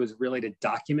thing to do is really to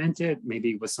document it,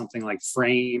 maybe with something like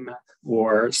Frame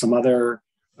or some other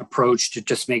approach to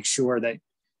just make sure that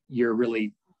you're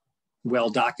really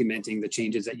well documenting the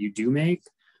changes that you do make.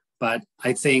 But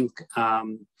I think,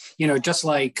 just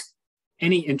like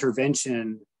any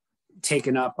intervention,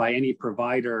 taken up by any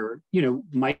provider, you know,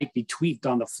 might be tweaked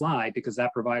on the fly, because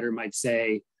that provider might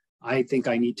say, I think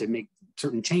I need to make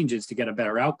certain changes to get a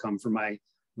better outcome for my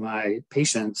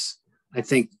patients. I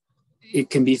think it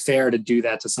can be fair to do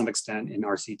that to some extent in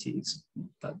RCTs.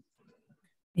 But.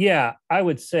 Yeah, I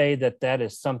would say that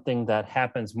is something that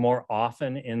happens more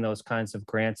often in those kinds of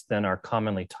grants than are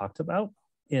commonly talked about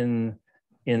in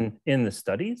the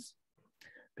studies,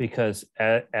 because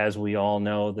as we all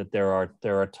know, that there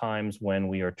are times when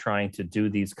we are trying to do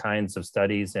these kinds of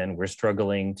studies and we're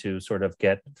struggling to sort of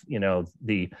get, you know,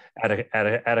 the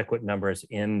adequate numbers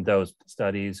in those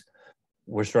studies.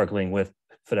 We're struggling with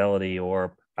fidelity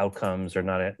or outcomes, or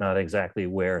not exactly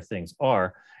where things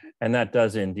are, and that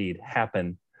does indeed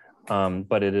happen,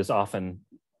 but it is often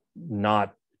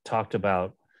not talked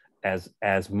about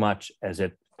as much as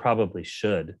it probably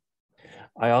should.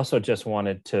 I also just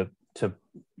wanted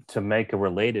to make a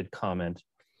related comment.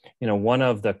 You know, one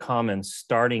of the common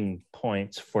starting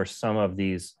points for some of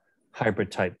these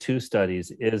hybrid type 2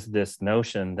 studies is this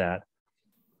notion that,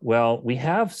 well, we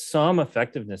have some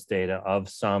effectiveness data of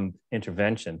some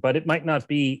intervention, but it might not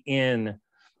be in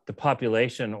the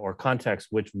population or context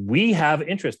which we have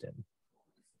interest in.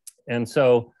 And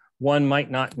so one might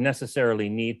not necessarily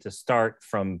need to start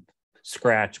from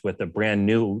scratch with a brand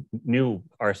new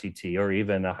RCT or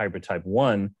even a hybrid type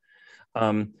 1,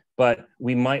 but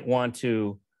we might want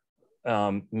to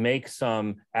make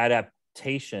some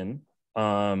adaptation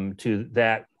to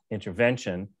that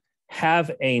intervention,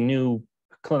 have a new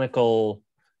clinical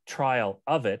trial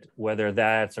of it, whether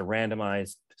that's a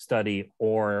randomized study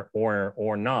or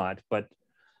not, but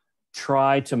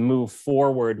try to move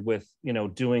forward with, you know,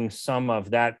 doing some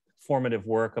of that formative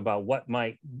work about what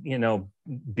might, you know,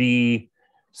 be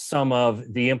some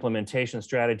of the implementation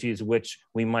strategies which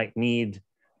we might need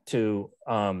to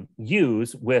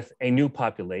use with a new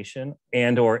population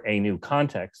and or a new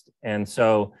context. And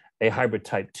so a hybrid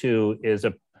type 2 is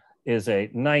a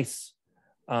nice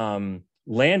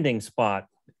landing spot,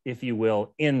 if you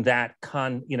will, in that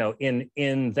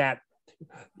in that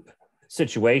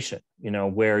situation, you know,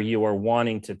 where you are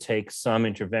wanting to take some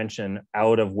intervention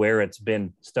out of where it's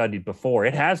been studied before.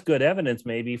 It has good evidence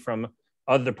maybe from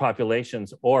other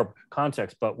populations or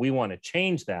contexts, but we want to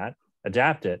change that,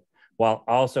 adapt it, while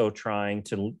also trying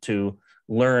to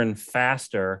learn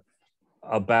faster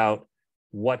about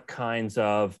what kinds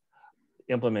of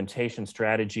implementation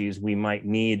strategies we might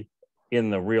need in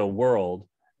the real world.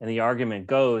 And the argument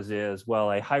goes is,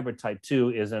 well, a hybrid type 2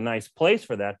 is a nice place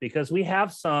for that because we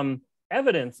have some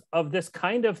evidence of this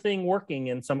kind of thing working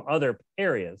in some other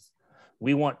areas.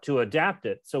 We want to adapt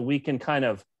it so we can kind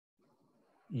of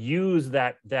use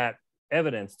that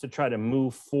evidence to try to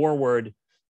move forward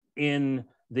in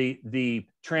the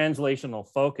translational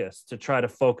focus, to try to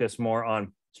focus more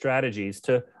on strategies,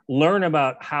 to learn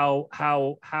about how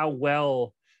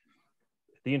well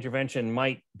the intervention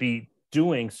might be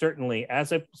doing, certainly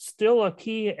as still a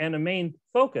key and a main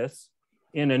focus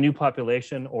in a new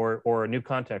population or a new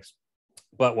context,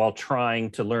 but while trying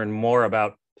to learn more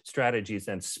about strategies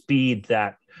and speed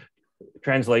that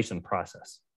translation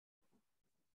process.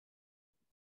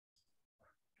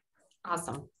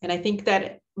 Awesome. And I think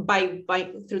that by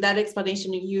through that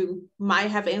explanation, you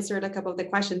might have answered a couple of the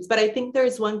questions, but I think there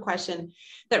is one question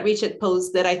that Richard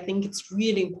posed that I think it's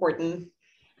really important.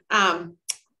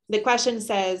 The question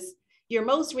says, your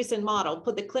most recent model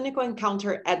put the clinical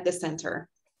encounter at the center.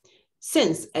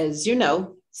 Since, as you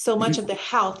know, so much of the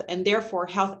health and therefore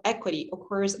health equity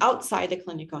occurs outside the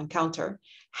clinical encounter,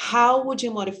 how would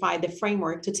you modify the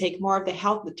framework to take more of the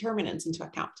health determinants into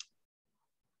account?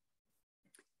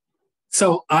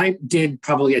 So I did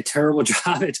probably a terrible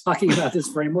job at talking about this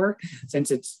framework,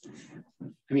 since it's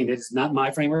not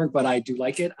my framework, but I do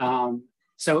like it.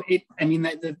 So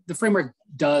the framework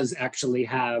does actually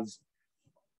have,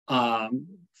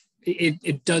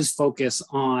 it does focus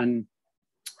on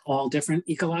all different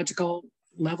ecological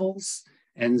levels.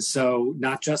 And so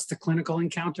not just the clinical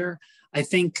encounter. I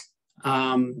think,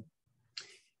 sometimes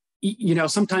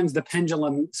the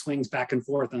pendulum swings back and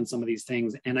forth on some of these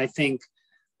things. And I think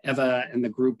Eva and the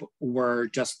group were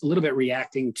just a little bit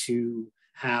reacting to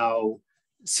how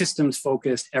systems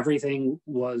focused everything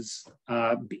was,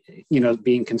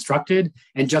 being constructed,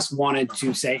 and just wanted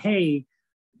to say, hey,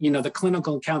 the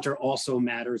clinical encounter also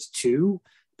matters too,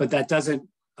 but that doesn't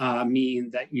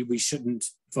mean that we shouldn't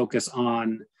focus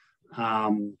on,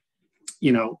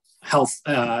 health,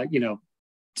 health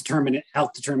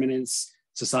determinants,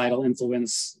 societal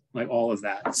influence, like all of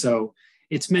that. So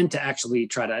it's meant to actually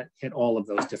try to hit all of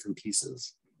those different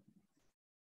pieces.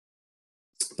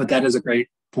 But that is a great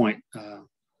point.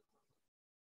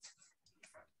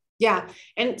 Yeah.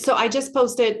 And so I just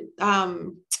posted, I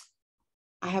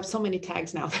have so many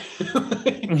tags now.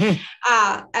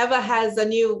 Eva has a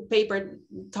new paper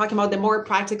talking about the more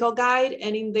practical guide.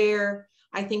 And in there,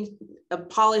 I think the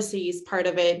policy is part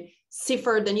of it.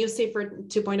 CIFR, the new CIFR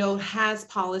 2.0 has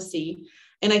policy.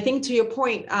 And I think to your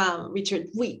point, Richard,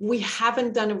 we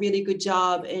haven't done a really good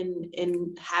job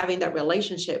in having that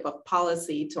relationship of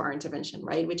policy to our intervention,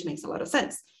 right? Which makes a lot of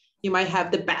sense. You might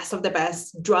have the best of the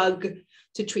best drug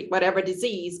to treat whatever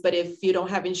disease, but if you don't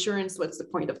have insurance, what's the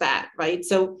point of that, right?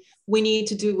 So we need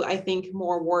to do, I think,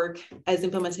 more work as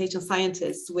implementation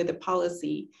scientists with the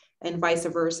policy and vice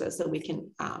versa, so we can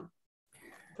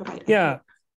provide. Yeah,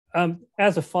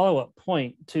 as a follow-up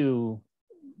point to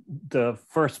the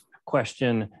first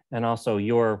question and also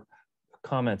your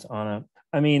comments on it,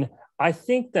 I mean, I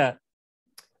think that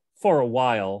for a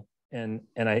while, and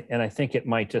I think it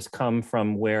might just come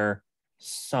from where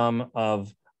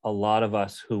a lot of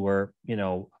us who were,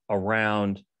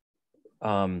 around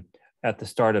at the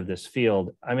start of this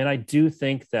field. I mean, I do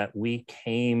think that we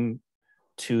came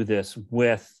to this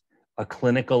with a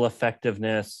clinical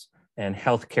effectiveness and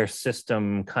healthcare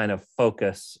system kind of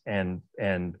focus and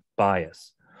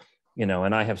bias,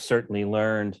 and I have certainly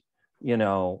learned,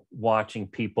 watching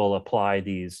people apply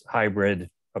these hybrid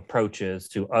approaches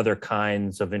to other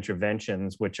kinds of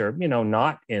interventions, which are,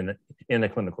 not in a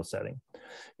clinical setting.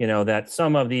 That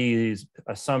some of these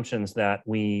assumptions that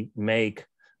we make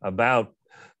about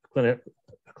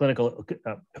clinical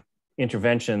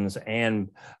interventions and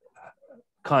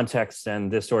contexts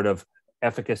and this sort of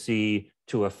efficacy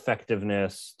to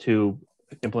effectiveness to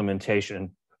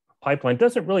implementation pipeline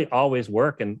doesn't really always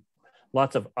work in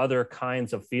lots of other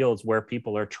kinds of fields where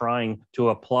people are trying to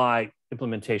apply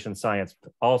implementation science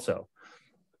also.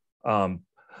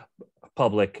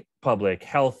 Public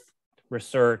health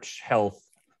research, health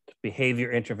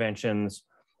behavior interventions,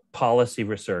 policy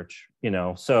research,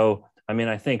 So, I mean,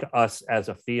 I think us as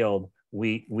a field,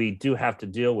 we do have to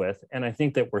deal with, and I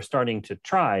think that we're starting to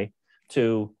try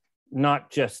to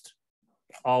not just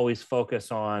always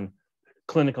focus on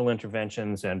clinical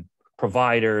interventions and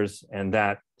providers and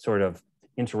that sort of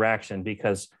interaction,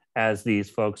 because as these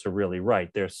folks are really right,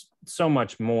 there's so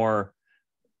much more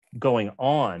going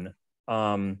on.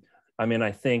 I mean,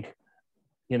 I think,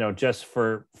 just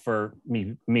for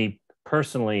me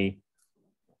personally,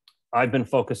 I've been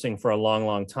focusing for a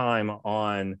long time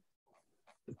on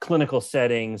clinical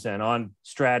settings and on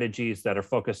strategies that are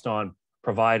focused on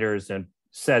providers and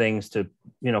settings to,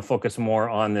 focus more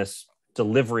on this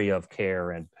delivery of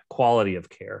care and quality of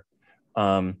care.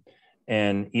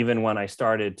 And even when I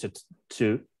started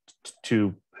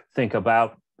to think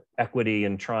about equity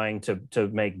and trying to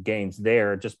make gains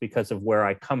there, just because of where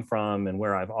I come from and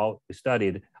where I've always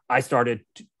studied, I started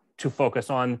to focus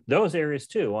on those areas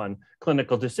too, on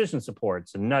clinical decision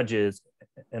supports and nudges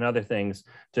and other things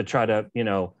to try to,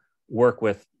 work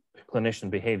with clinician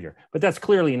behavior. But that's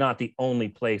clearly not the only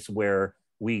place where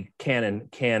we can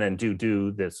and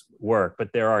do this work.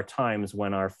 But there are times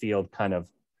when our field kind of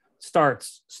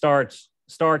starts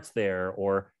there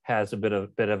or has a bit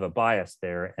of a bias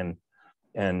there,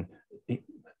 and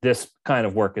this kind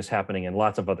of work is happening in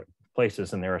lots of other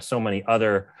places, and there are so many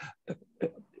other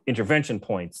intervention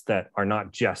points that are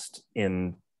not just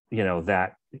in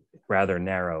that rather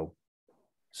narrow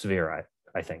sphere,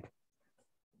 I think.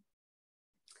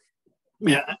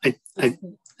 Yeah,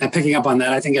 I'm picking up on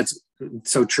that. I think it's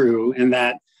so true in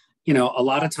that, a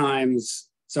lot of times,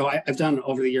 so I've done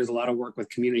over the years a lot of work with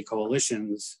community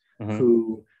coalitions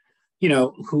who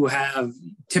have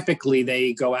typically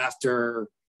they go after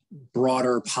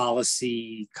broader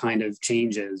policy kind of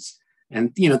changes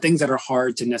and, things that are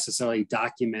hard to necessarily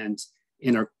document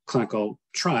in a clinical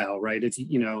trial, right? If,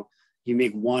 you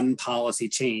make one policy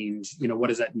change, what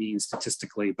does that mean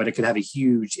statistically? But it could have a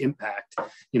huge impact,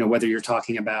 whether you're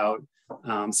talking about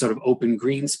sort of open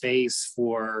green space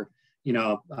for,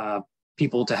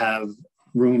 people to have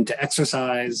room to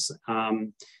exercise,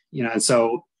 and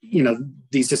so,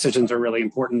 these decisions are really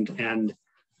important and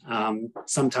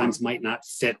sometimes might not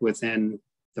fit within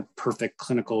the perfect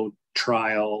clinical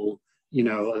trial,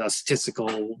 a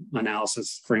statistical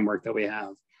analysis framework that we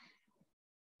have.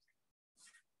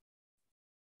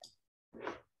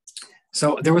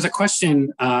 So there was a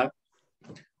question,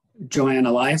 Joanne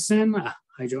Eliason.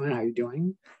 Hi, Joanne, how are you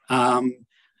doing?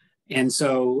 And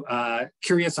so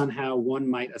curious on how one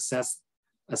might assess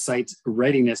a site's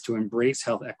readiness to embrace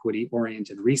health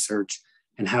equity-oriented research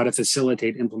and how to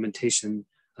facilitate implementation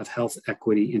of health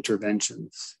equity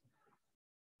interventions.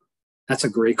 That's a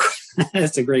great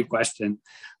question.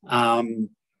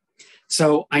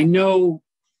 So I know,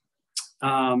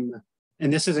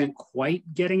 and this isn't quite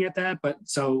getting at that, but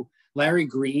so Larry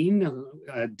Green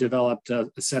developed a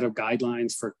set of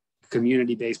guidelines for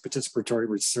community-based participatory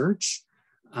research,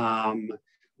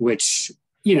 which,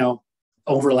 you know,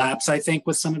 overlaps, I think,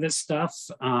 with some of this stuff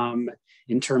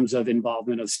in terms of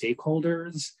involvement of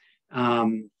stakeholders.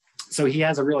 So he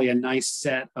has a nice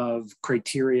set of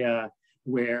criteria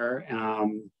where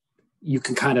you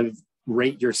can kind of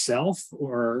rate yourself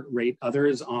or rate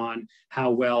others on how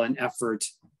well an effort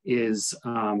is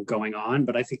going on.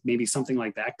 But I think maybe something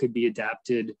like that could be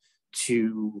adapted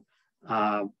to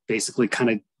basically kind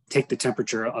of take the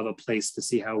temperature of a place to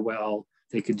see how well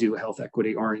they could do health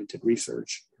equity oriented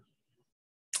research.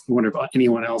 I wonder if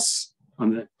anyone else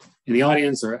in the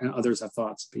audience or others have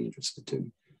thoughts, be interested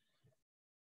too.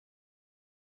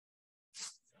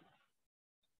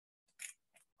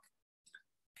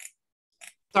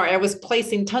 Sorry, I was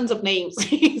placing tons of names.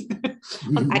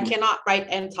 I cannot write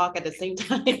and talk at the same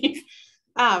time.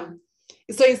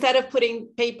 So instead of putting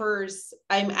papers,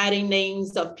 I'm adding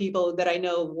names of people that I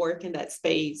know work in that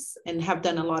space and have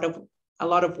done a lot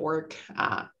of work.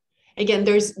 Again,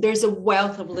 there's a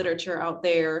wealth of literature out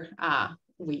there.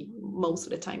 We most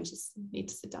of the time just need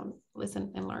to sit down,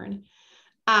 listen, and learn.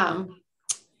 I'll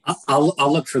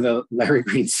look for the Larry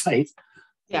Green site.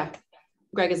 Yeah.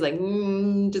 Greg is like,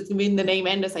 just mean the name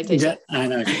and the citation. Yeah, I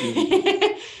know.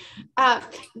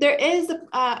 There is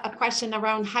a question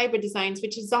around hybrid designs,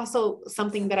 which is also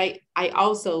something that I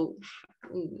also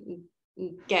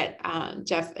get,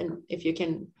 Jeff, and if you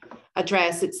can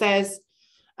address. It says,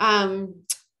 I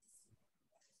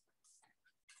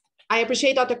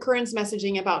appreciate Dr. Curran's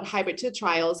messaging about hybrid 2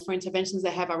 trials for interventions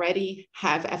that already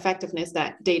have effectiveness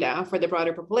data for the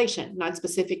broader population, not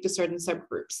specific to certain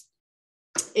subgroups.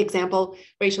 Example,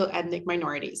 racial ethnic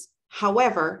minorities.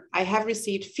 However, I have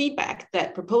received feedback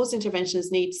that proposed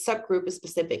interventions need subgroup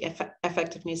specific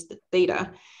effectiveness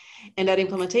data and that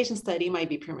implementation study might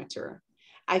be premature.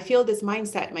 I feel this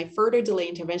mindset might further delay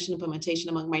intervention implementation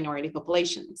among minority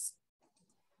populations.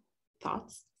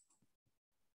 Thoughts?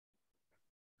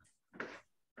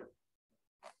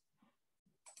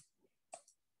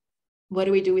 What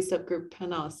do we do with subgroup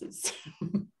analysis?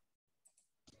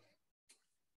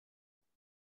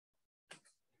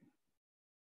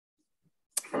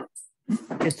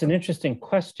 It's an interesting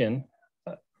question.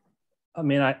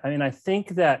 I think,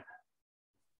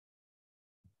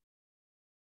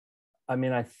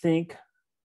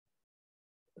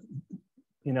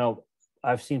 you know,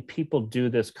 I've seen people do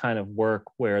this kind of work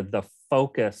where the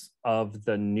focus of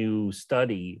the new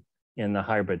study in the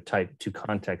hybrid type 2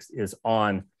 context is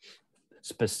on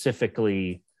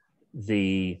specifically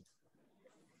the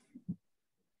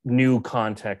new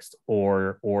context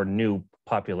or new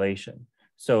population.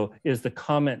 So is the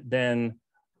comment then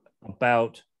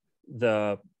about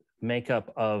the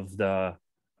makeup of the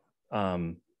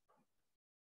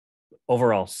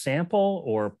overall sample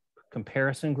or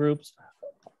comparison groups?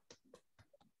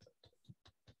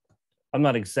 I'm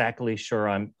not exactly sure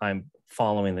I'm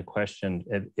following the question.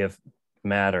 If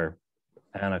Matt or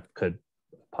Anna could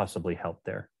possibly help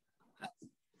there.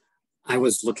 I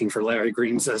was looking for Larry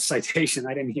Green's citation.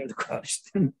 I didn't hear the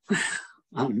question.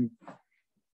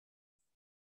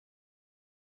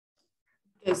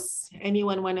 Does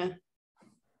anyone want to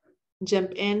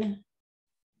jump in?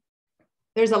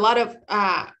 There's a lot of,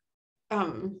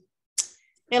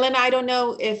 Elena, I don't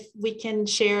know if we can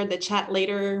share the chat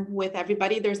later with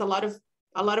everybody. There's a lot of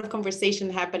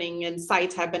conversation happening and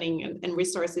sites happening and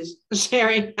resources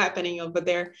sharing happening over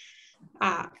there.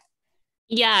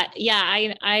 Yeah,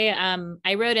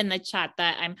 I wrote in the chat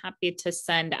that I'm happy to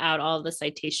send out all the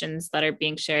citations that are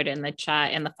being shared in the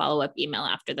chat and the follow-up email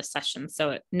after the session.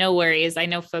 So no worries. I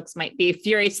know folks might be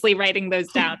furiously writing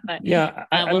those down, but yeah,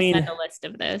 we'll send a list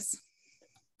of this.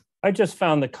 I just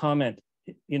found the comment,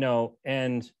 you know,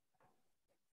 and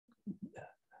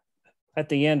at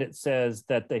the end it says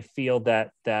that they feel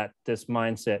that this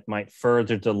mindset might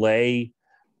further delay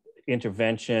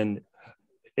intervention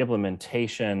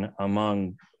implementation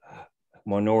among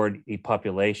minority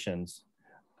populations.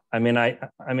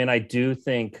 I do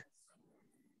think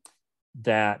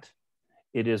that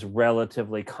it is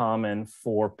relatively common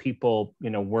for people, you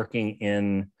know, working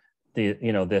in the,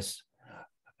 you know, this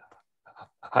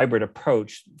hybrid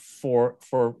approach for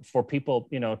people,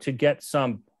 you know, to get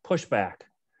some pushback,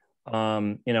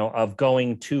 you know, of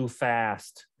going too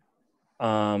fast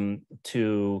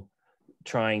to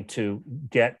trying to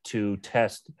get to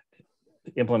test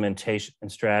implementation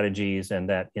and strategies, and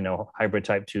that, you know, hybrid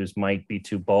type 2s might be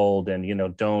too bold, and, you know,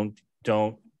 don't,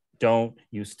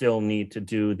 you still need to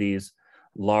do these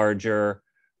larger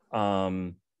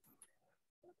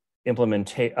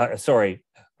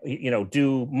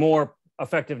do more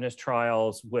effectiveness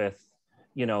trials with,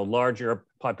 larger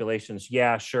populations.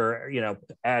 Yeah, sure.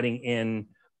 Adding in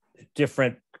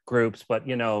different groups, but,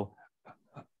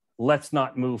 let's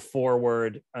not move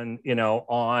forward on,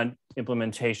 on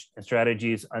implementation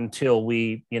strategies until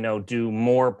we, do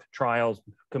more trials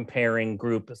comparing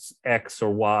groups X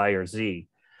or Y or Z.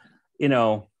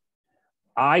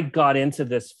 I got into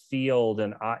this field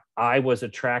and I was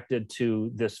attracted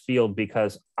to this field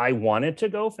because I wanted to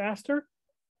go faster.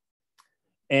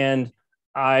 And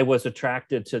I was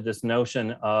attracted to this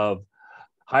notion of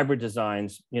hybrid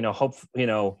designs,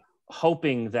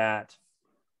 hoping that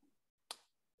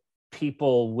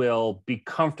people will be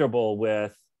comfortable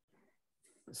with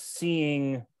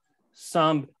seeing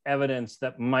some evidence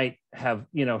that might have,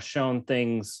 shown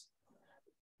things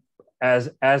as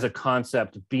a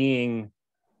concept being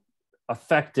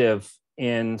effective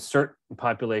in certain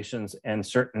populations and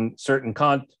certain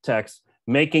contexts,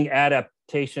 making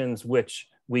adaptations which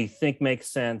we think make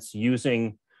sense,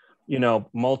 using,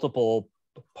 multiple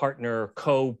partner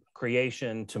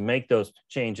co-creation to make those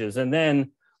changes, and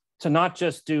then to not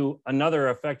just do another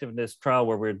effectiveness trial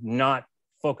where we're not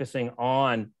focusing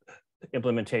on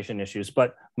implementation issues,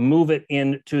 but move it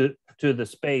into the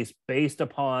space based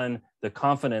upon the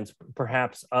confidence,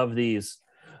 perhaps, of these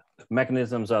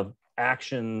mechanisms of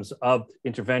actions, of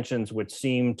interventions which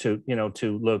seem to,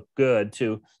 to look good,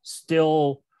 to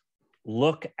still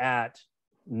look at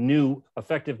new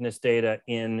effectiveness data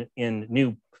in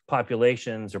new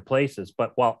populations or places,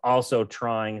 but while also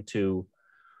trying to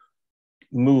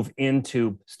move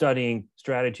into studying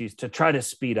strategies to try to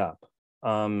speed up.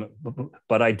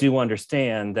 But I do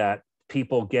understand that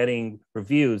people getting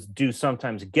reviews do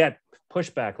sometimes get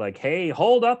pushback like, hey,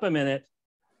 hold up a minute,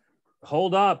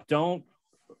 hold up, don't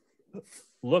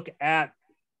look at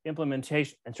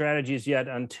implementation and strategies yet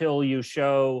until you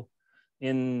show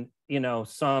in,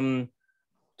 some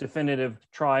definitive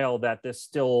trial that this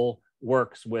still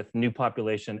works with new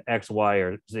population X, Y,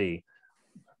 or Z.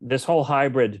 This whole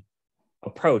hybrid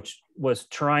approach was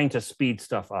trying to speed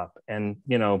stuff up, and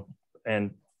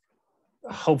and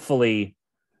hopefully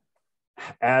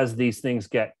as these things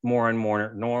get more and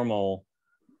more normal,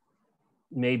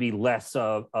 maybe less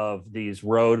of these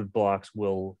roadblocks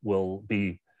will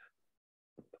be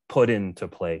put into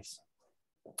place.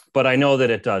 But I know that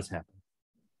it does happen.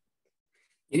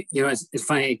 It's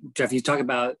funny, Jeff, you talk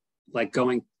about like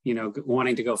going,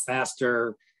 wanting to go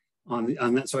faster on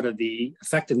that sort of the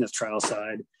effectiveness trial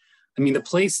side. I mean, the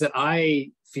place that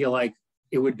I feel like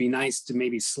it would be nice to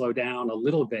maybe slow down a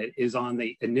little bit is on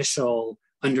the initial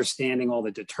understanding all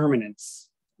the determinants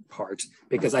part,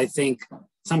 because I think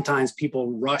sometimes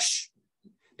people rush,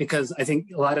 because I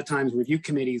think a lot of times review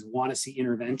committees want to see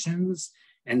interventions.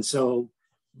 And so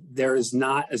there is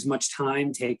not as much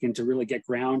time taken to really get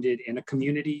grounded in a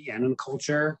community and in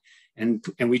culture. And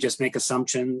we just make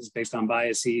assumptions based on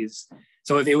biases.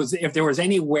 So if there was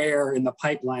anywhere in the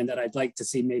pipeline that I'd like to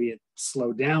see maybe it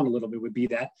slow down a little bit, would be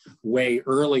that way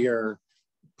earlier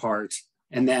part,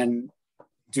 and then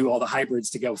do all the hybrids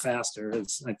to go faster.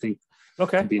 I think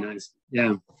would be nice.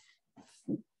 Yeah.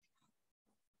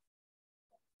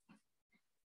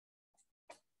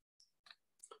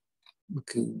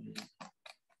 Okay.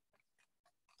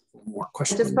 More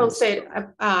questions. I just posted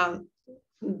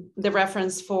the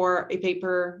reference for a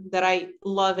paper that I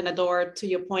love and adore, to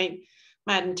your point,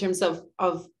 Matt, in terms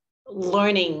of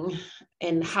learning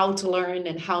and how to learn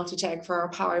and how to check for our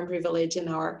power and privilege and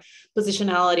our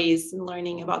positionalities, and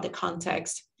learning about the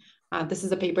context. This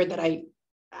is a paper that I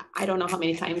don't know how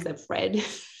many times I've read.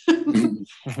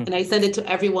 And I send it to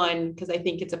everyone because I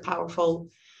think it's a powerful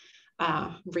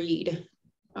read.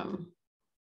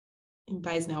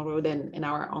 By Snell Road and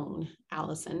our own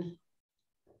Allison.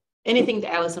 Anything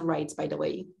that Allison writes, by the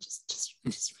way, just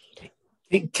read.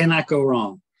 It cannot go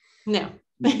wrong. No.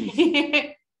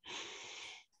 And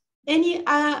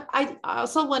I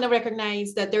also want to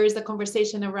recognize that there is a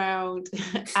conversation around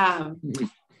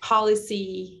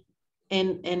policy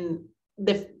and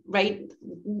the right,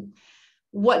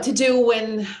 what to do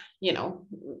when,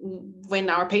 when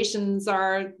our patients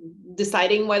are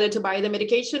deciding whether to buy the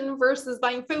medication versus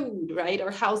buying food, right, or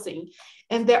housing.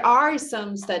 And there are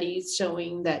some studies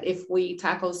showing that if we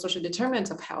tackle social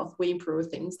determinants of health, we improve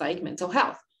things like mental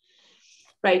health,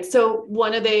 right? So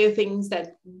one of the things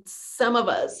that some of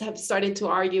us have started to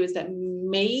argue is that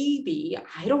maybe,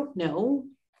 I don't know,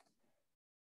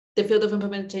 the field of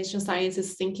implementation science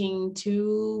is thinking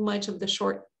too much of the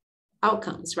short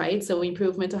outcomes, right? So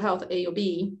improve mental health, A or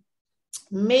B.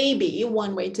 Maybe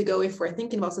one way to go if we're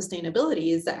thinking about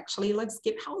sustainability is actually let's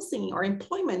give housing or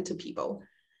employment to people,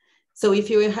 So if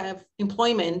you have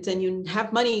employment and you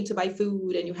have money to buy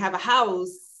food and you have a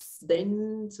house,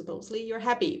 then supposedly you're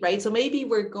happy, right? So maybe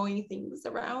we're going things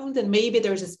around, and maybe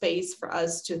there's a space for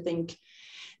us to think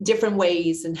different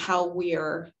ways and how we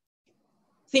are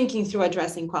thinking through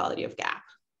addressing quality of gap,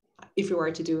 if we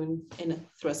were to do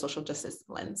through a social justice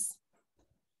lens.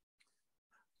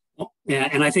 Yeah,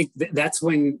 and I think that's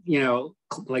when,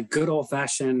 like good old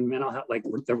fashioned mental health, like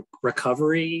the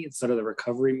recovery, sort of the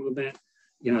recovery movement,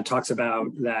 talks about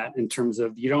that in terms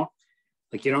of you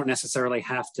don't necessarily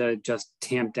have to just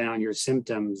tamp down your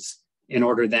symptoms in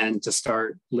order then to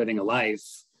start living a life,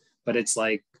 but it's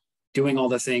like doing all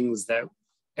the things that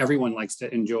everyone likes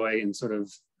to enjoy and sort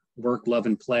of work, love,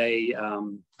 and play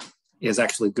is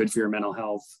actually good for your mental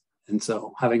health. And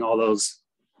so having all those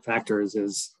factors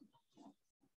is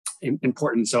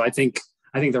important. So I think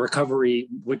the recovery,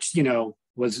 which,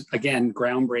 was again,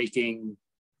 groundbreaking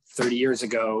 30 years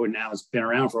ago, and now it's been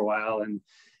around for a while.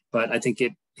 But I think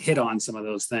it hit on some of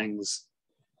those things.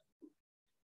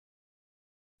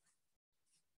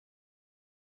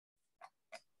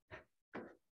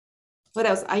 What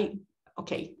else?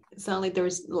 Okay, it sounds like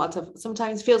there's lots of,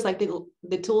 sometimes feels like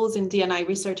the tools in D&I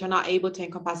research are not able to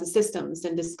encompass the systems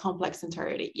in this complex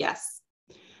entirety. Yes.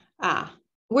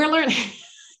 We're learning.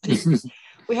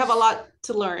 We have a lot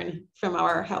to learn from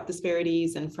our health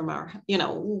disparities and from our,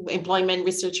 employment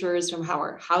researchers, from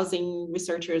our housing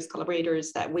researchers,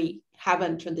 collaborators that we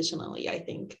haven't traditionally, I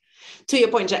think. To your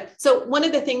point, Jeff. So one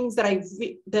of the things that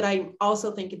I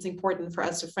also think it's important for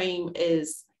us to frame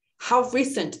is how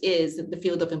recent is the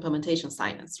field of implementation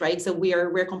science, right? So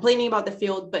we're complaining about the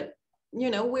field, but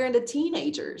we're in the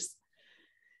teenagers.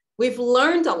 We've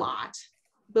learned a lot,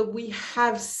 but we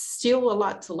have still a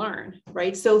lot to learn,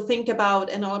 right? So think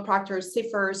about Enola Proctor's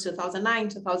CIFR's 2009,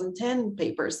 2010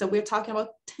 papers. So we're talking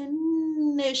about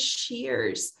 10-ish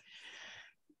years.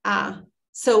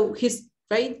 So he's,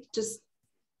 right, just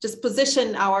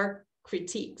position our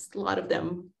critiques, a lot of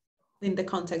them in the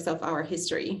context of our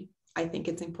history. I think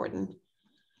it's important.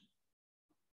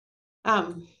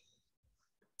 What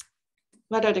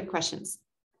are the questions?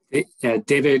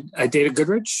 David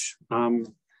Goodrich,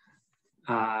 from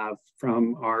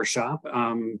our shop,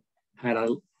 had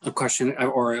a question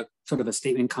or a sort of a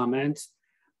statement comment.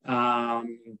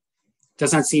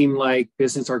 Does not seem like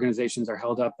business organizations are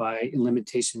held up by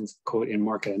limitations, quote, in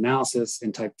market analysis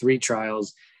in type 3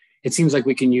 trials. It seems like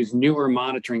we can use newer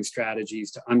monitoring strategies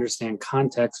to understand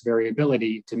context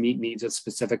variability to meet needs of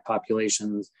specific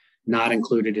populations not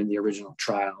included in the original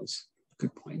trials.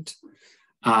 Good point.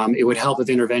 It would help if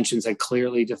interventions that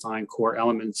clearly define core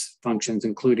elements, functions,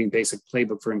 including basic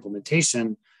playbook for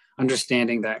implementation,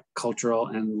 understanding that cultural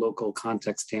and local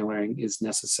context tailoring is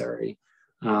necessary.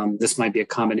 This might be a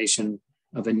combination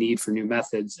of a need for new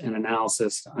methods and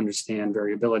analysis to understand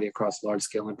variability across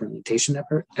large-scale implementation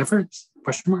efforts,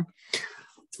 question mark.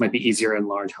 This might be easier in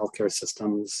large healthcare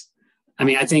systems.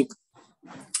 I think,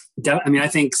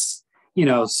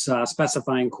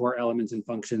 specifying core elements and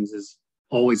functions is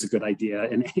always a good idea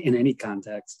in any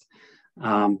context.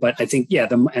 But I think,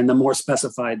 the more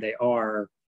specified they are,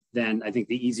 then I think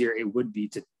the easier it would be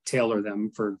to tailor them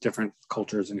for different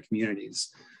cultures and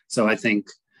communities. So I think,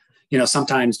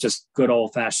 sometimes just good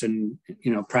old fashioned,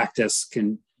 practice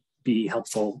can be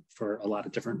helpful for a lot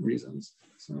of different reasons.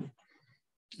 So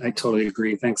I totally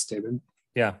agree. Thanks, David.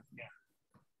 Yeah.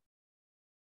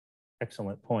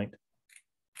 Excellent point.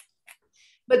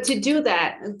 But to do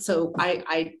that, so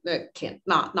I can't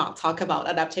not talk about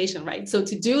adaptation, right? So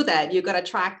to do that, you got to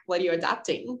track what you're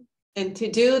adapting. And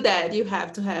to do that, you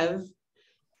have to have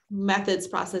methods,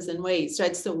 process, and ways,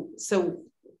 right? So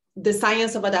the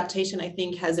science of adaptation, I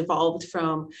think, has evolved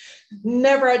from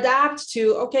never adapt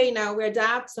to, okay, now we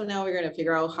adapt. So now we're going to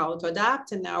figure out how to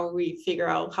adapt. And now we figure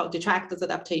out how to track those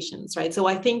adaptations, right? So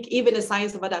I think even the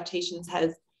science of adaptations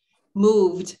has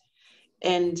moved.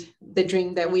 And the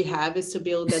dream that we have is to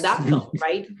build adaptome,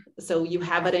 right? So you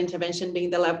have an intervention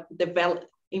being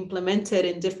implemented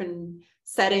in different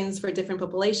settings for different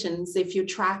populations. If you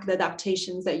track the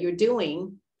adaptations that you're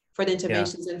doing for the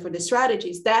interventions and for the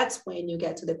strategies, that's when you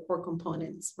get to the core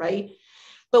components, right?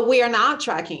 But we are not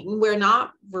tracking, we're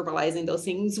not verbalizing those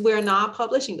things, we're not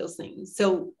publishing those things.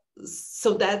 So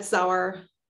that's our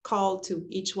call to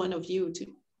each one of you to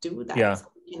do that. Yeah. So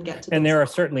we can get to and there are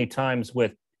certainly times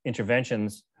with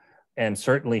interventions, and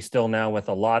certainly still now with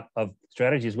a lot of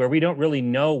strategies, where we don't really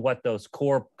know what those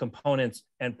core components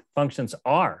and functions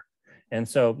are. And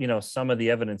so, some of the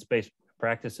evidence-based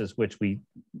practices which we,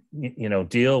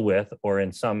 deal with, or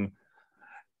in some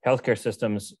healthcare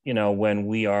systems, when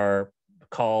we are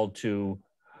called to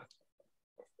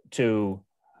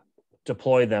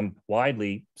deploy them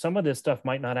widely, some of this stuff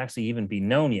might not actually even be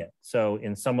known yet. So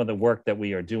in some of the work that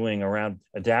we are doing around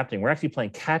adapting, we're actually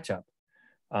playing catch up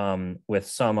with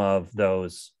some of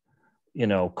those,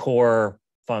 core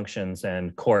functions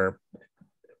and core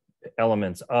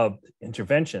elements of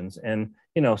interventions. And,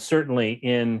 certainly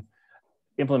in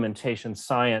implementation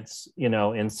science,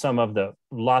 in some of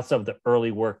lots of the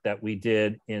early work that we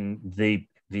did in the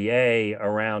VA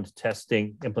around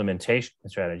testing implementation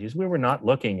strategies, we were not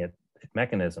looking at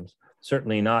mechanisms,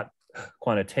 certainly not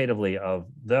quantitatively of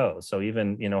those. So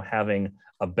even, having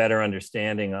a better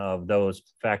understanding of those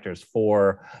factors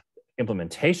for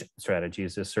implementation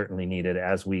strategies is certainly needed,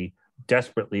 as we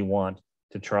desperately want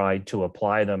to try to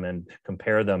apply them and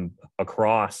compare them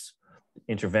across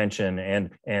intervention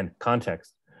and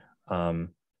context. There's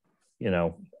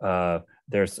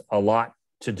a lot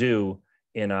to do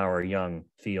in our young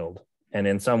field. And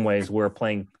in some ways we're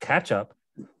playing catch up,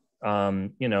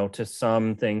 to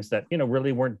some things that,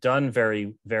 really weren't done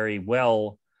very, very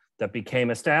well, that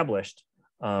became established.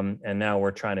 And now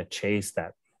we're trying to chase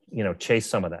that, chase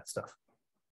some of that stuff.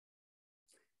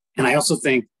 And I also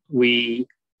think we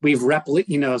replicated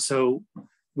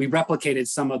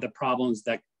some of the problems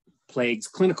that plagues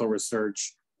clinical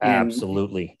research.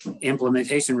 Absolutely.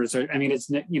 Implementation research. I mean, it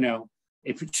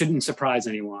shouldn't surprise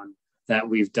anyone that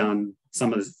we've done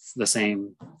some of the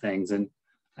same things. And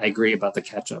I agree about the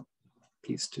catch-up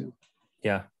piece too.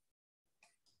 Yeah.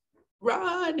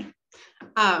 Run.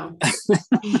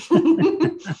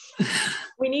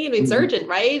 We need insurgent,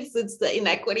 right? It's the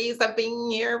inequities have been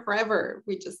here forever.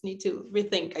 We just need to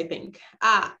rethink, I think.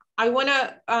 I want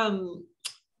to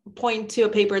point to a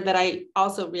paper that I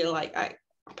also really like.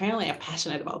 Apparently I'm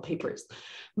passionate about papers,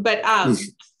 but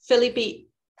Felipe,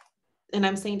 and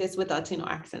I'm saying this with a Latino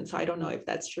accent, so I don't know if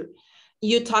that's true.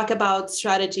 You talk about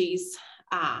strategies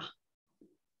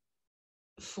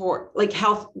for like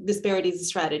health disparities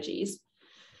strategies.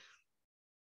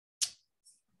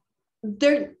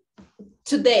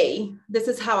 Today, this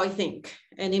is how I think,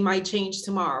 and it might change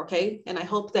tomorrow, okay? And I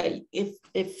hope that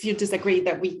if you disagree,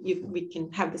 that we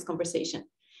can have this conversation.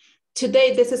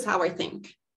 Today, this is how I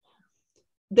think.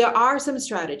 There are some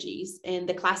strategies in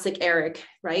the classic ERIC,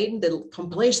 right? The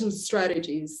compilation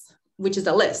strategies, which is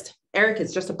a list. ERIC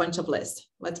is just a bunch of lists,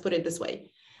 let's put it this way,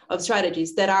 of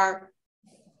strategies that are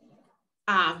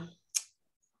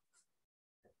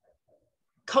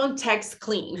context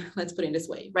clean, let's put it this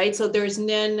way, right? So there's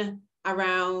none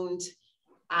around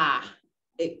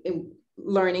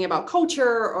learning about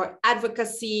culture or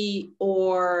advocacy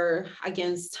or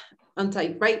against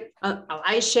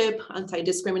allyship,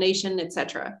 anti-discrimination,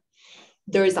 etc.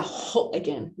 There's a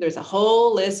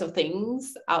whole list of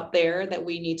things out there that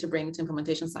we need to bring to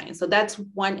implementation science. So that's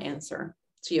one answer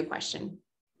to your question.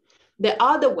 The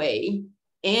other way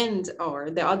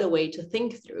to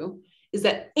think through is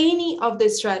that any of the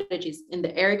strategies in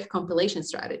the ERIC compilation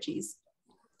strategies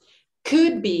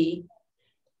could be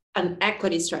an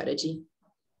equity strategy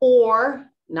or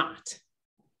not,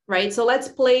 right? So let's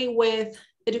play with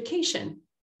education.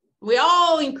 We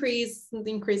all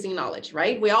increasing knowledge,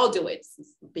 right? We all do it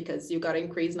because you got to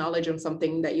increase knowledge on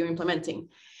something that you're implementing.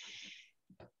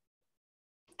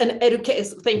 And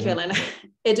thank you, Elena.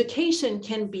 Education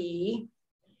can be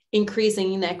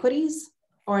increasing inequities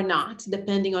or not,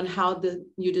 depending on how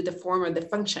you do the form or the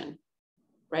function,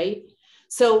 right?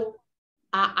 So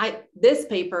this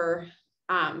paper,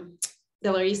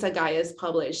 the Larissa Gaius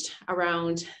published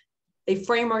around a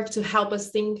framework to help us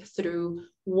think through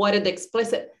what are the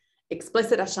explicit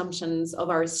assumptions of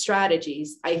our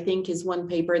strategies, I think is one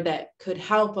paper that could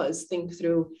help us think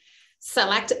through,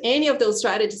 select any of those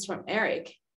strategies from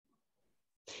ERIC,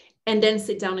 and then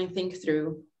sit down and think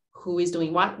through who is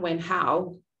doing what, when,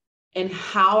 how, and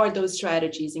how are those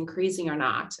strategies increasing or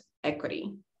not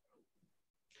equity.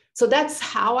 So that's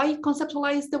how I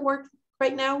conceptualize the work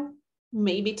right now.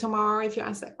 Maybe tomorrow, if you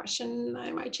ask that question,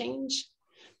 I might change,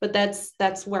 but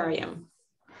that's where I am.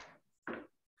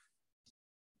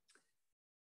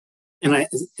 And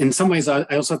in some ways, I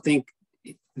also think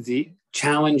the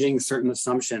challenging certain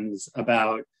assumptions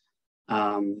about,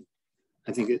 I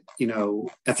think,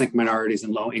 ethnic minorities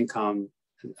and low income,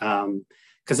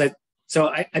 because I've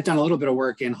done a little bit of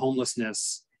work in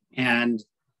homelessness, and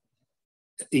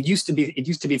it used to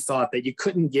be thought that you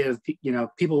couldn't give,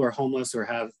 people who are homeless or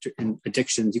have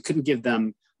addictions, you couldn't give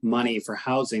them money for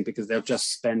housing because they'll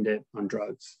just spend it on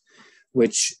drugs,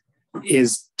 which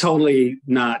is totally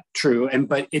not true.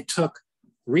 But it took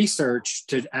research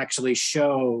to actually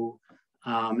show,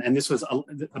 and this was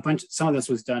some of this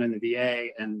was done in the VA,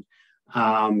 and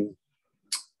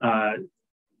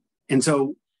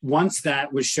so once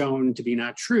that was shown to be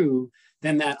not true,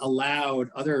 then that allowed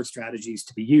other strategies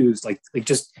to be used, like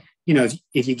just, you know,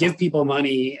 if you give people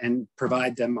money and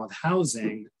provide them with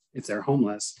housing, if they're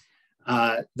homeless,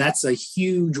 that's a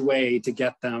huge way to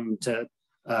get them to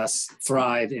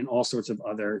thrive in all sorts of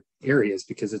other areas,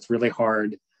 because it's really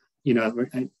hard. You know,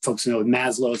 folks know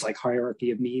Maslow's like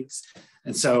hierarchy of needs.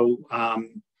 And so,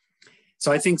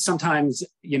 so I think sometimes,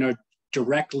 you know,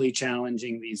 directly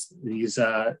challenging these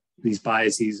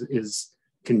biases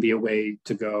can be a way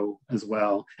to go as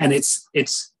well. And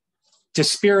it's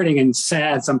dispiriting and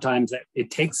sad sometimes that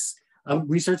it takes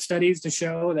research studies to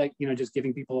show that, you know, just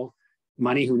giving people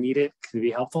money who need it can be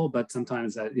helpful, but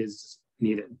sometimes that is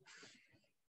needed.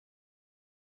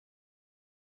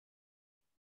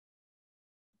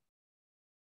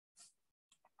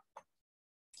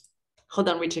 Hold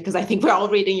on, Richard, because I think we're all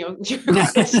reading your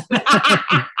question.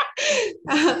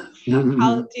 How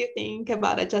do you think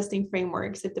about adjusting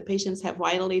frameworks if the patients have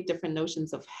wildly different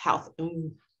notions of health?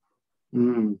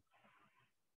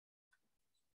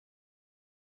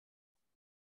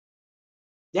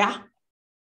 Yeah,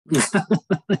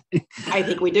 I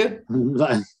think we do.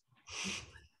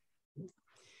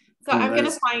 So I'm going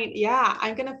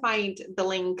to find the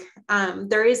link.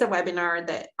 There is a webinar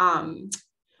that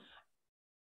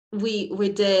we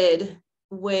did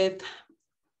with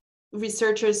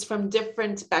researchers from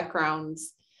different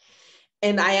backgrounds.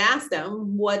 And I asked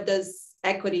them, what does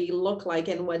equity look like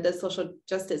and what does social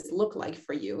justice look like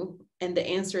for you? And the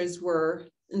answers were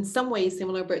in some ways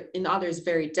similar, but in others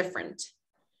very different.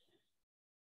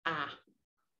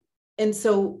 And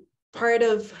so part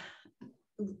of,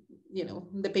 you know,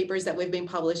 the papers that we've been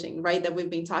publishing, right, that we've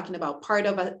been talking about, part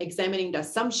of examining the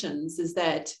assumptions is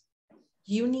that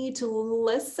you need to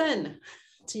listen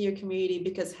to your community,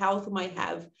 because health might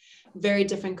have very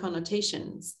different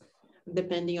connotations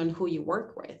depending on who you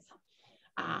work with.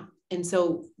 And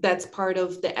so that's part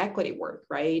of the equity work,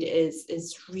 right?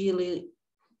 Is really,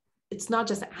 it's not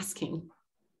just asking,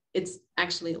 it's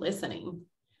actually listening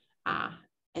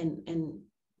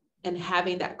and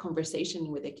having that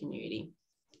conversation with the community.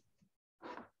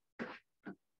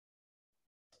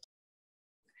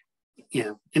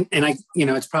 Yeah, and I, you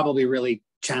know, it's probably really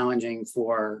challenging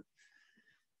for,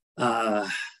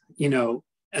 you know,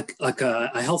 like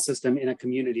a health system in a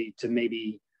community to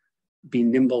maybe be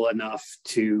nimble enough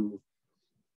to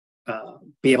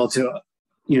be able to,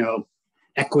 you know,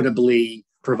 equitably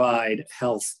provide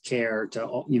health care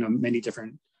to, you know, many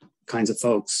different kinds of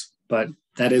folks, but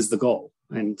that is the goal.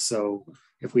 And so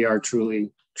if we are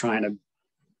truly trying to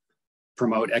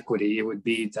promote equity, it would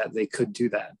be that they could do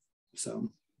that.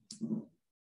 So.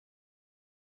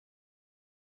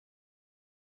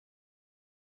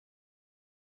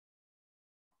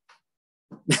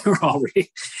 We're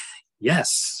already,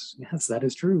 yes, that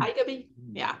is true. I could be,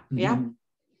 yeah.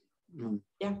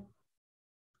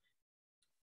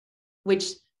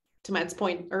 Which, to Matt's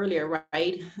point earlier,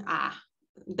 right?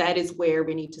 That is where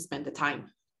we need to spend the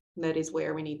time. That is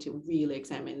where we need to really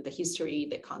examine the history,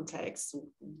 the context,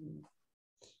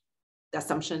 the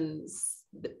assumptions,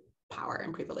 the power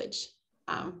and privilege.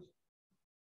 Elena,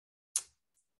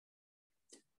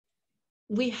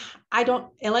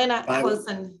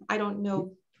 I don't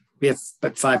know. We have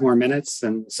but 5 more minutes,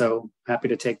 and so happy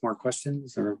to take more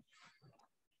questions. Or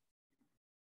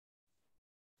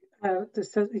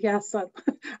yes,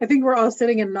 I think we're all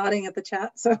sitting and nodding at the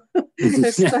chat. So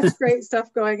there's such great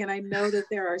stuff going, and I know that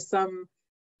there are some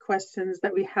questions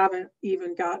that we haven't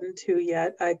even gotten to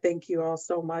yet. I thank you all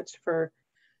so much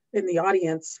in the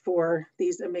audience for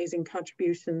these amazing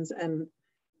contributions, and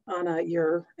Anna,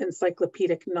 your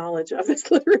encyclopedic knowledge of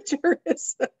this literature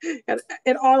is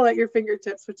and all at your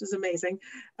fingertips, which is amazing.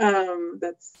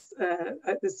 This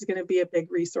is going to be a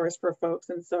big resource for folks.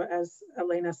 And so, as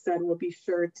Elena said, we'll be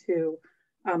sure to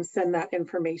send that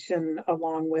information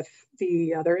along with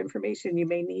the other information you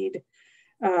may need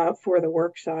for the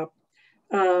workshop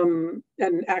and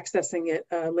accessing it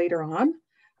later on.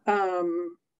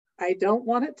 I don't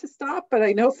want it to stop, but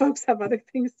I know folks have other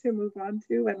things to move on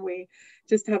to, and we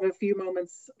just have a few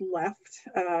moments left.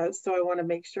 So I want to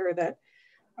make sure that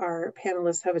our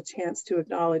panelists have a chance to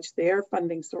acknowledge their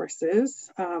funding sources,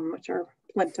 which are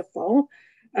plentiful.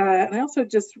 And I also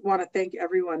just want to thank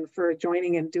everyone for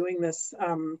joining and doing this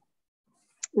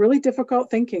really difficult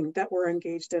thinking that we're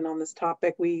engaged in on this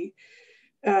topic.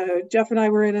 Jeff and I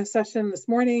were in a session this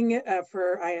morning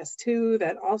for IS2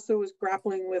 that also was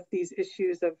grappling with these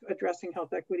issues of addressing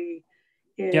health equity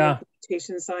in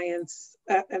implementation science,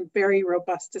 and very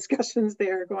robust discussions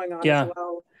there going on as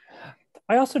well.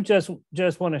 I also just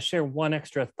want to share one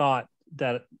extra thought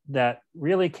that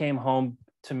really came home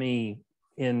to me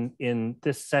in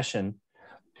this session.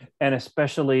 And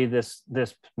especially this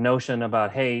notion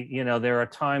about, hey, you know, there are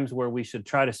times where we should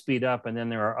try to speed up, and then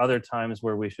there are other times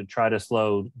where we should try to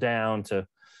slow down to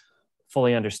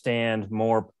fully understand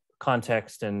more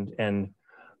context and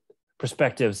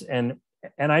perspectives. And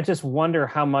I just wonder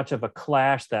how much of a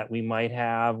clash that we might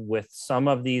have with some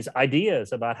of these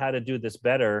ideas about how to do this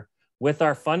better with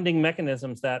our funding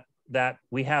mechanisms that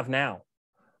we have now,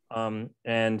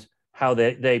 and how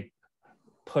they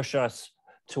push us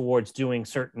towards doing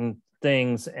certain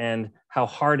things, and how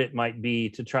hard it might be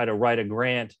to try to write a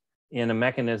grant in a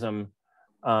mechanism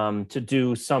to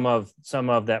do some of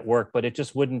that work, but it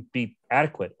just wouldn't be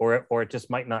adequate, or it just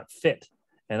might not fit.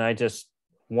 And I just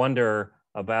wonder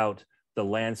about the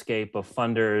landscape of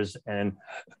funders and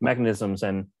mechanisms,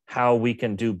 and how we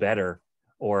can do better,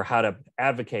 or how to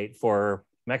advocate for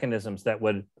mechanisms that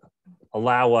would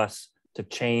allow us to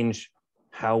change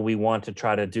how we want to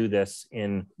try to do this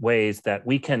in ways that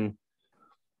we can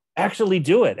actually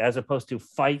do it, as opposed to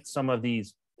fight some of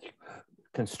these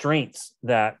constraints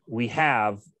that we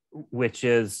have, which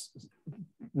is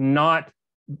not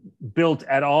built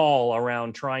at all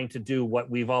around trying to do what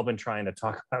we've all been trying to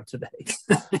talk about today.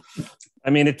 I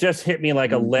mean, it just hit me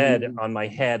like a lead on my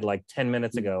head like 10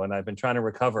 minutes ago, and I've been trying to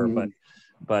recover,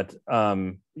 but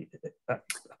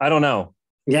I don't know.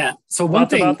 Yeah. So one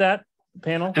thing about that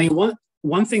panel. I mean,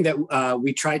 one thing that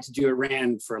we tried to do at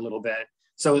RAND for a little bit.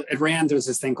 So at RAND, there's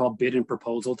this thing called bid and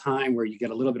proposal time, where you get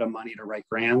a little bit of money to write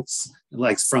grants,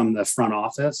 like from the front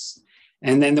office.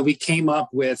 And then we came up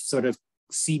with sort of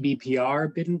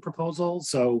CBPR bid and proposal.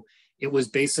 So it was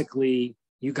basically,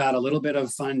 you got a little bit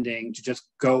of funding to just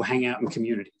go hang out in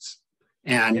communities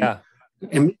and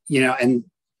you know, and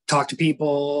talk to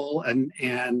people, and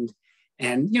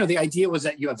you know, the idea was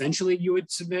that you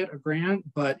would submit a grant,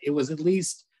 but it was at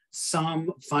least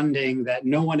some funding that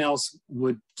no one else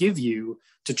would give you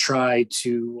to try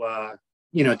to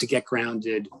you know, to get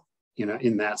grounded, you know,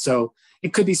 in that. So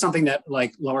it could be something that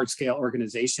like large scale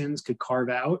organizations could carve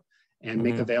out and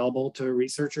make available to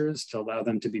researchers to allow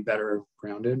them to be better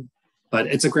grounded. But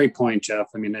it's a great point, Jeff.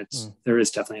 I mean, there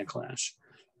is definitely a clash.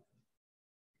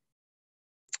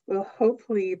 Well,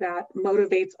 hopefully that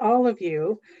motivates all of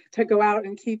you to go out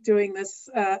and keep doing this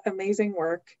amazing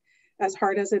work. As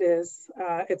hard as it is,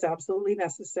 it's absolutely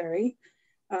necessary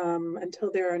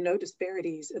until there are no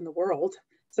disparities in the world.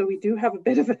 So we do have a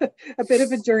bit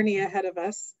of a journey ahead of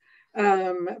us.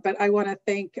 But I want to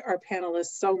thank our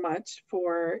panelists so much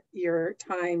for your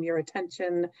time, your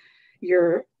attention,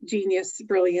 your genius,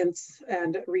 brilliance,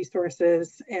 and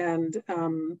resources, and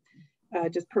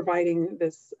just providing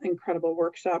this incredible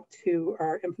workshop to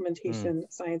our implementation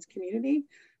science community.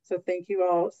 So thank you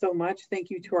all so much. Thank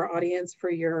you to our audience for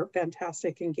your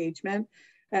fantastic engagement.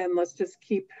 And let's just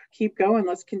keep going.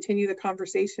 Let's continue the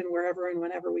conversation wherever and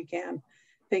whenever we can.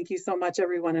 Thank you so much,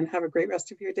 everyone, and have a great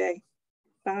rest of your day.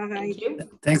 Bye. Thank you.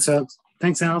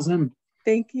 Thanks, Allison.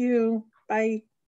 Thank you. Bye.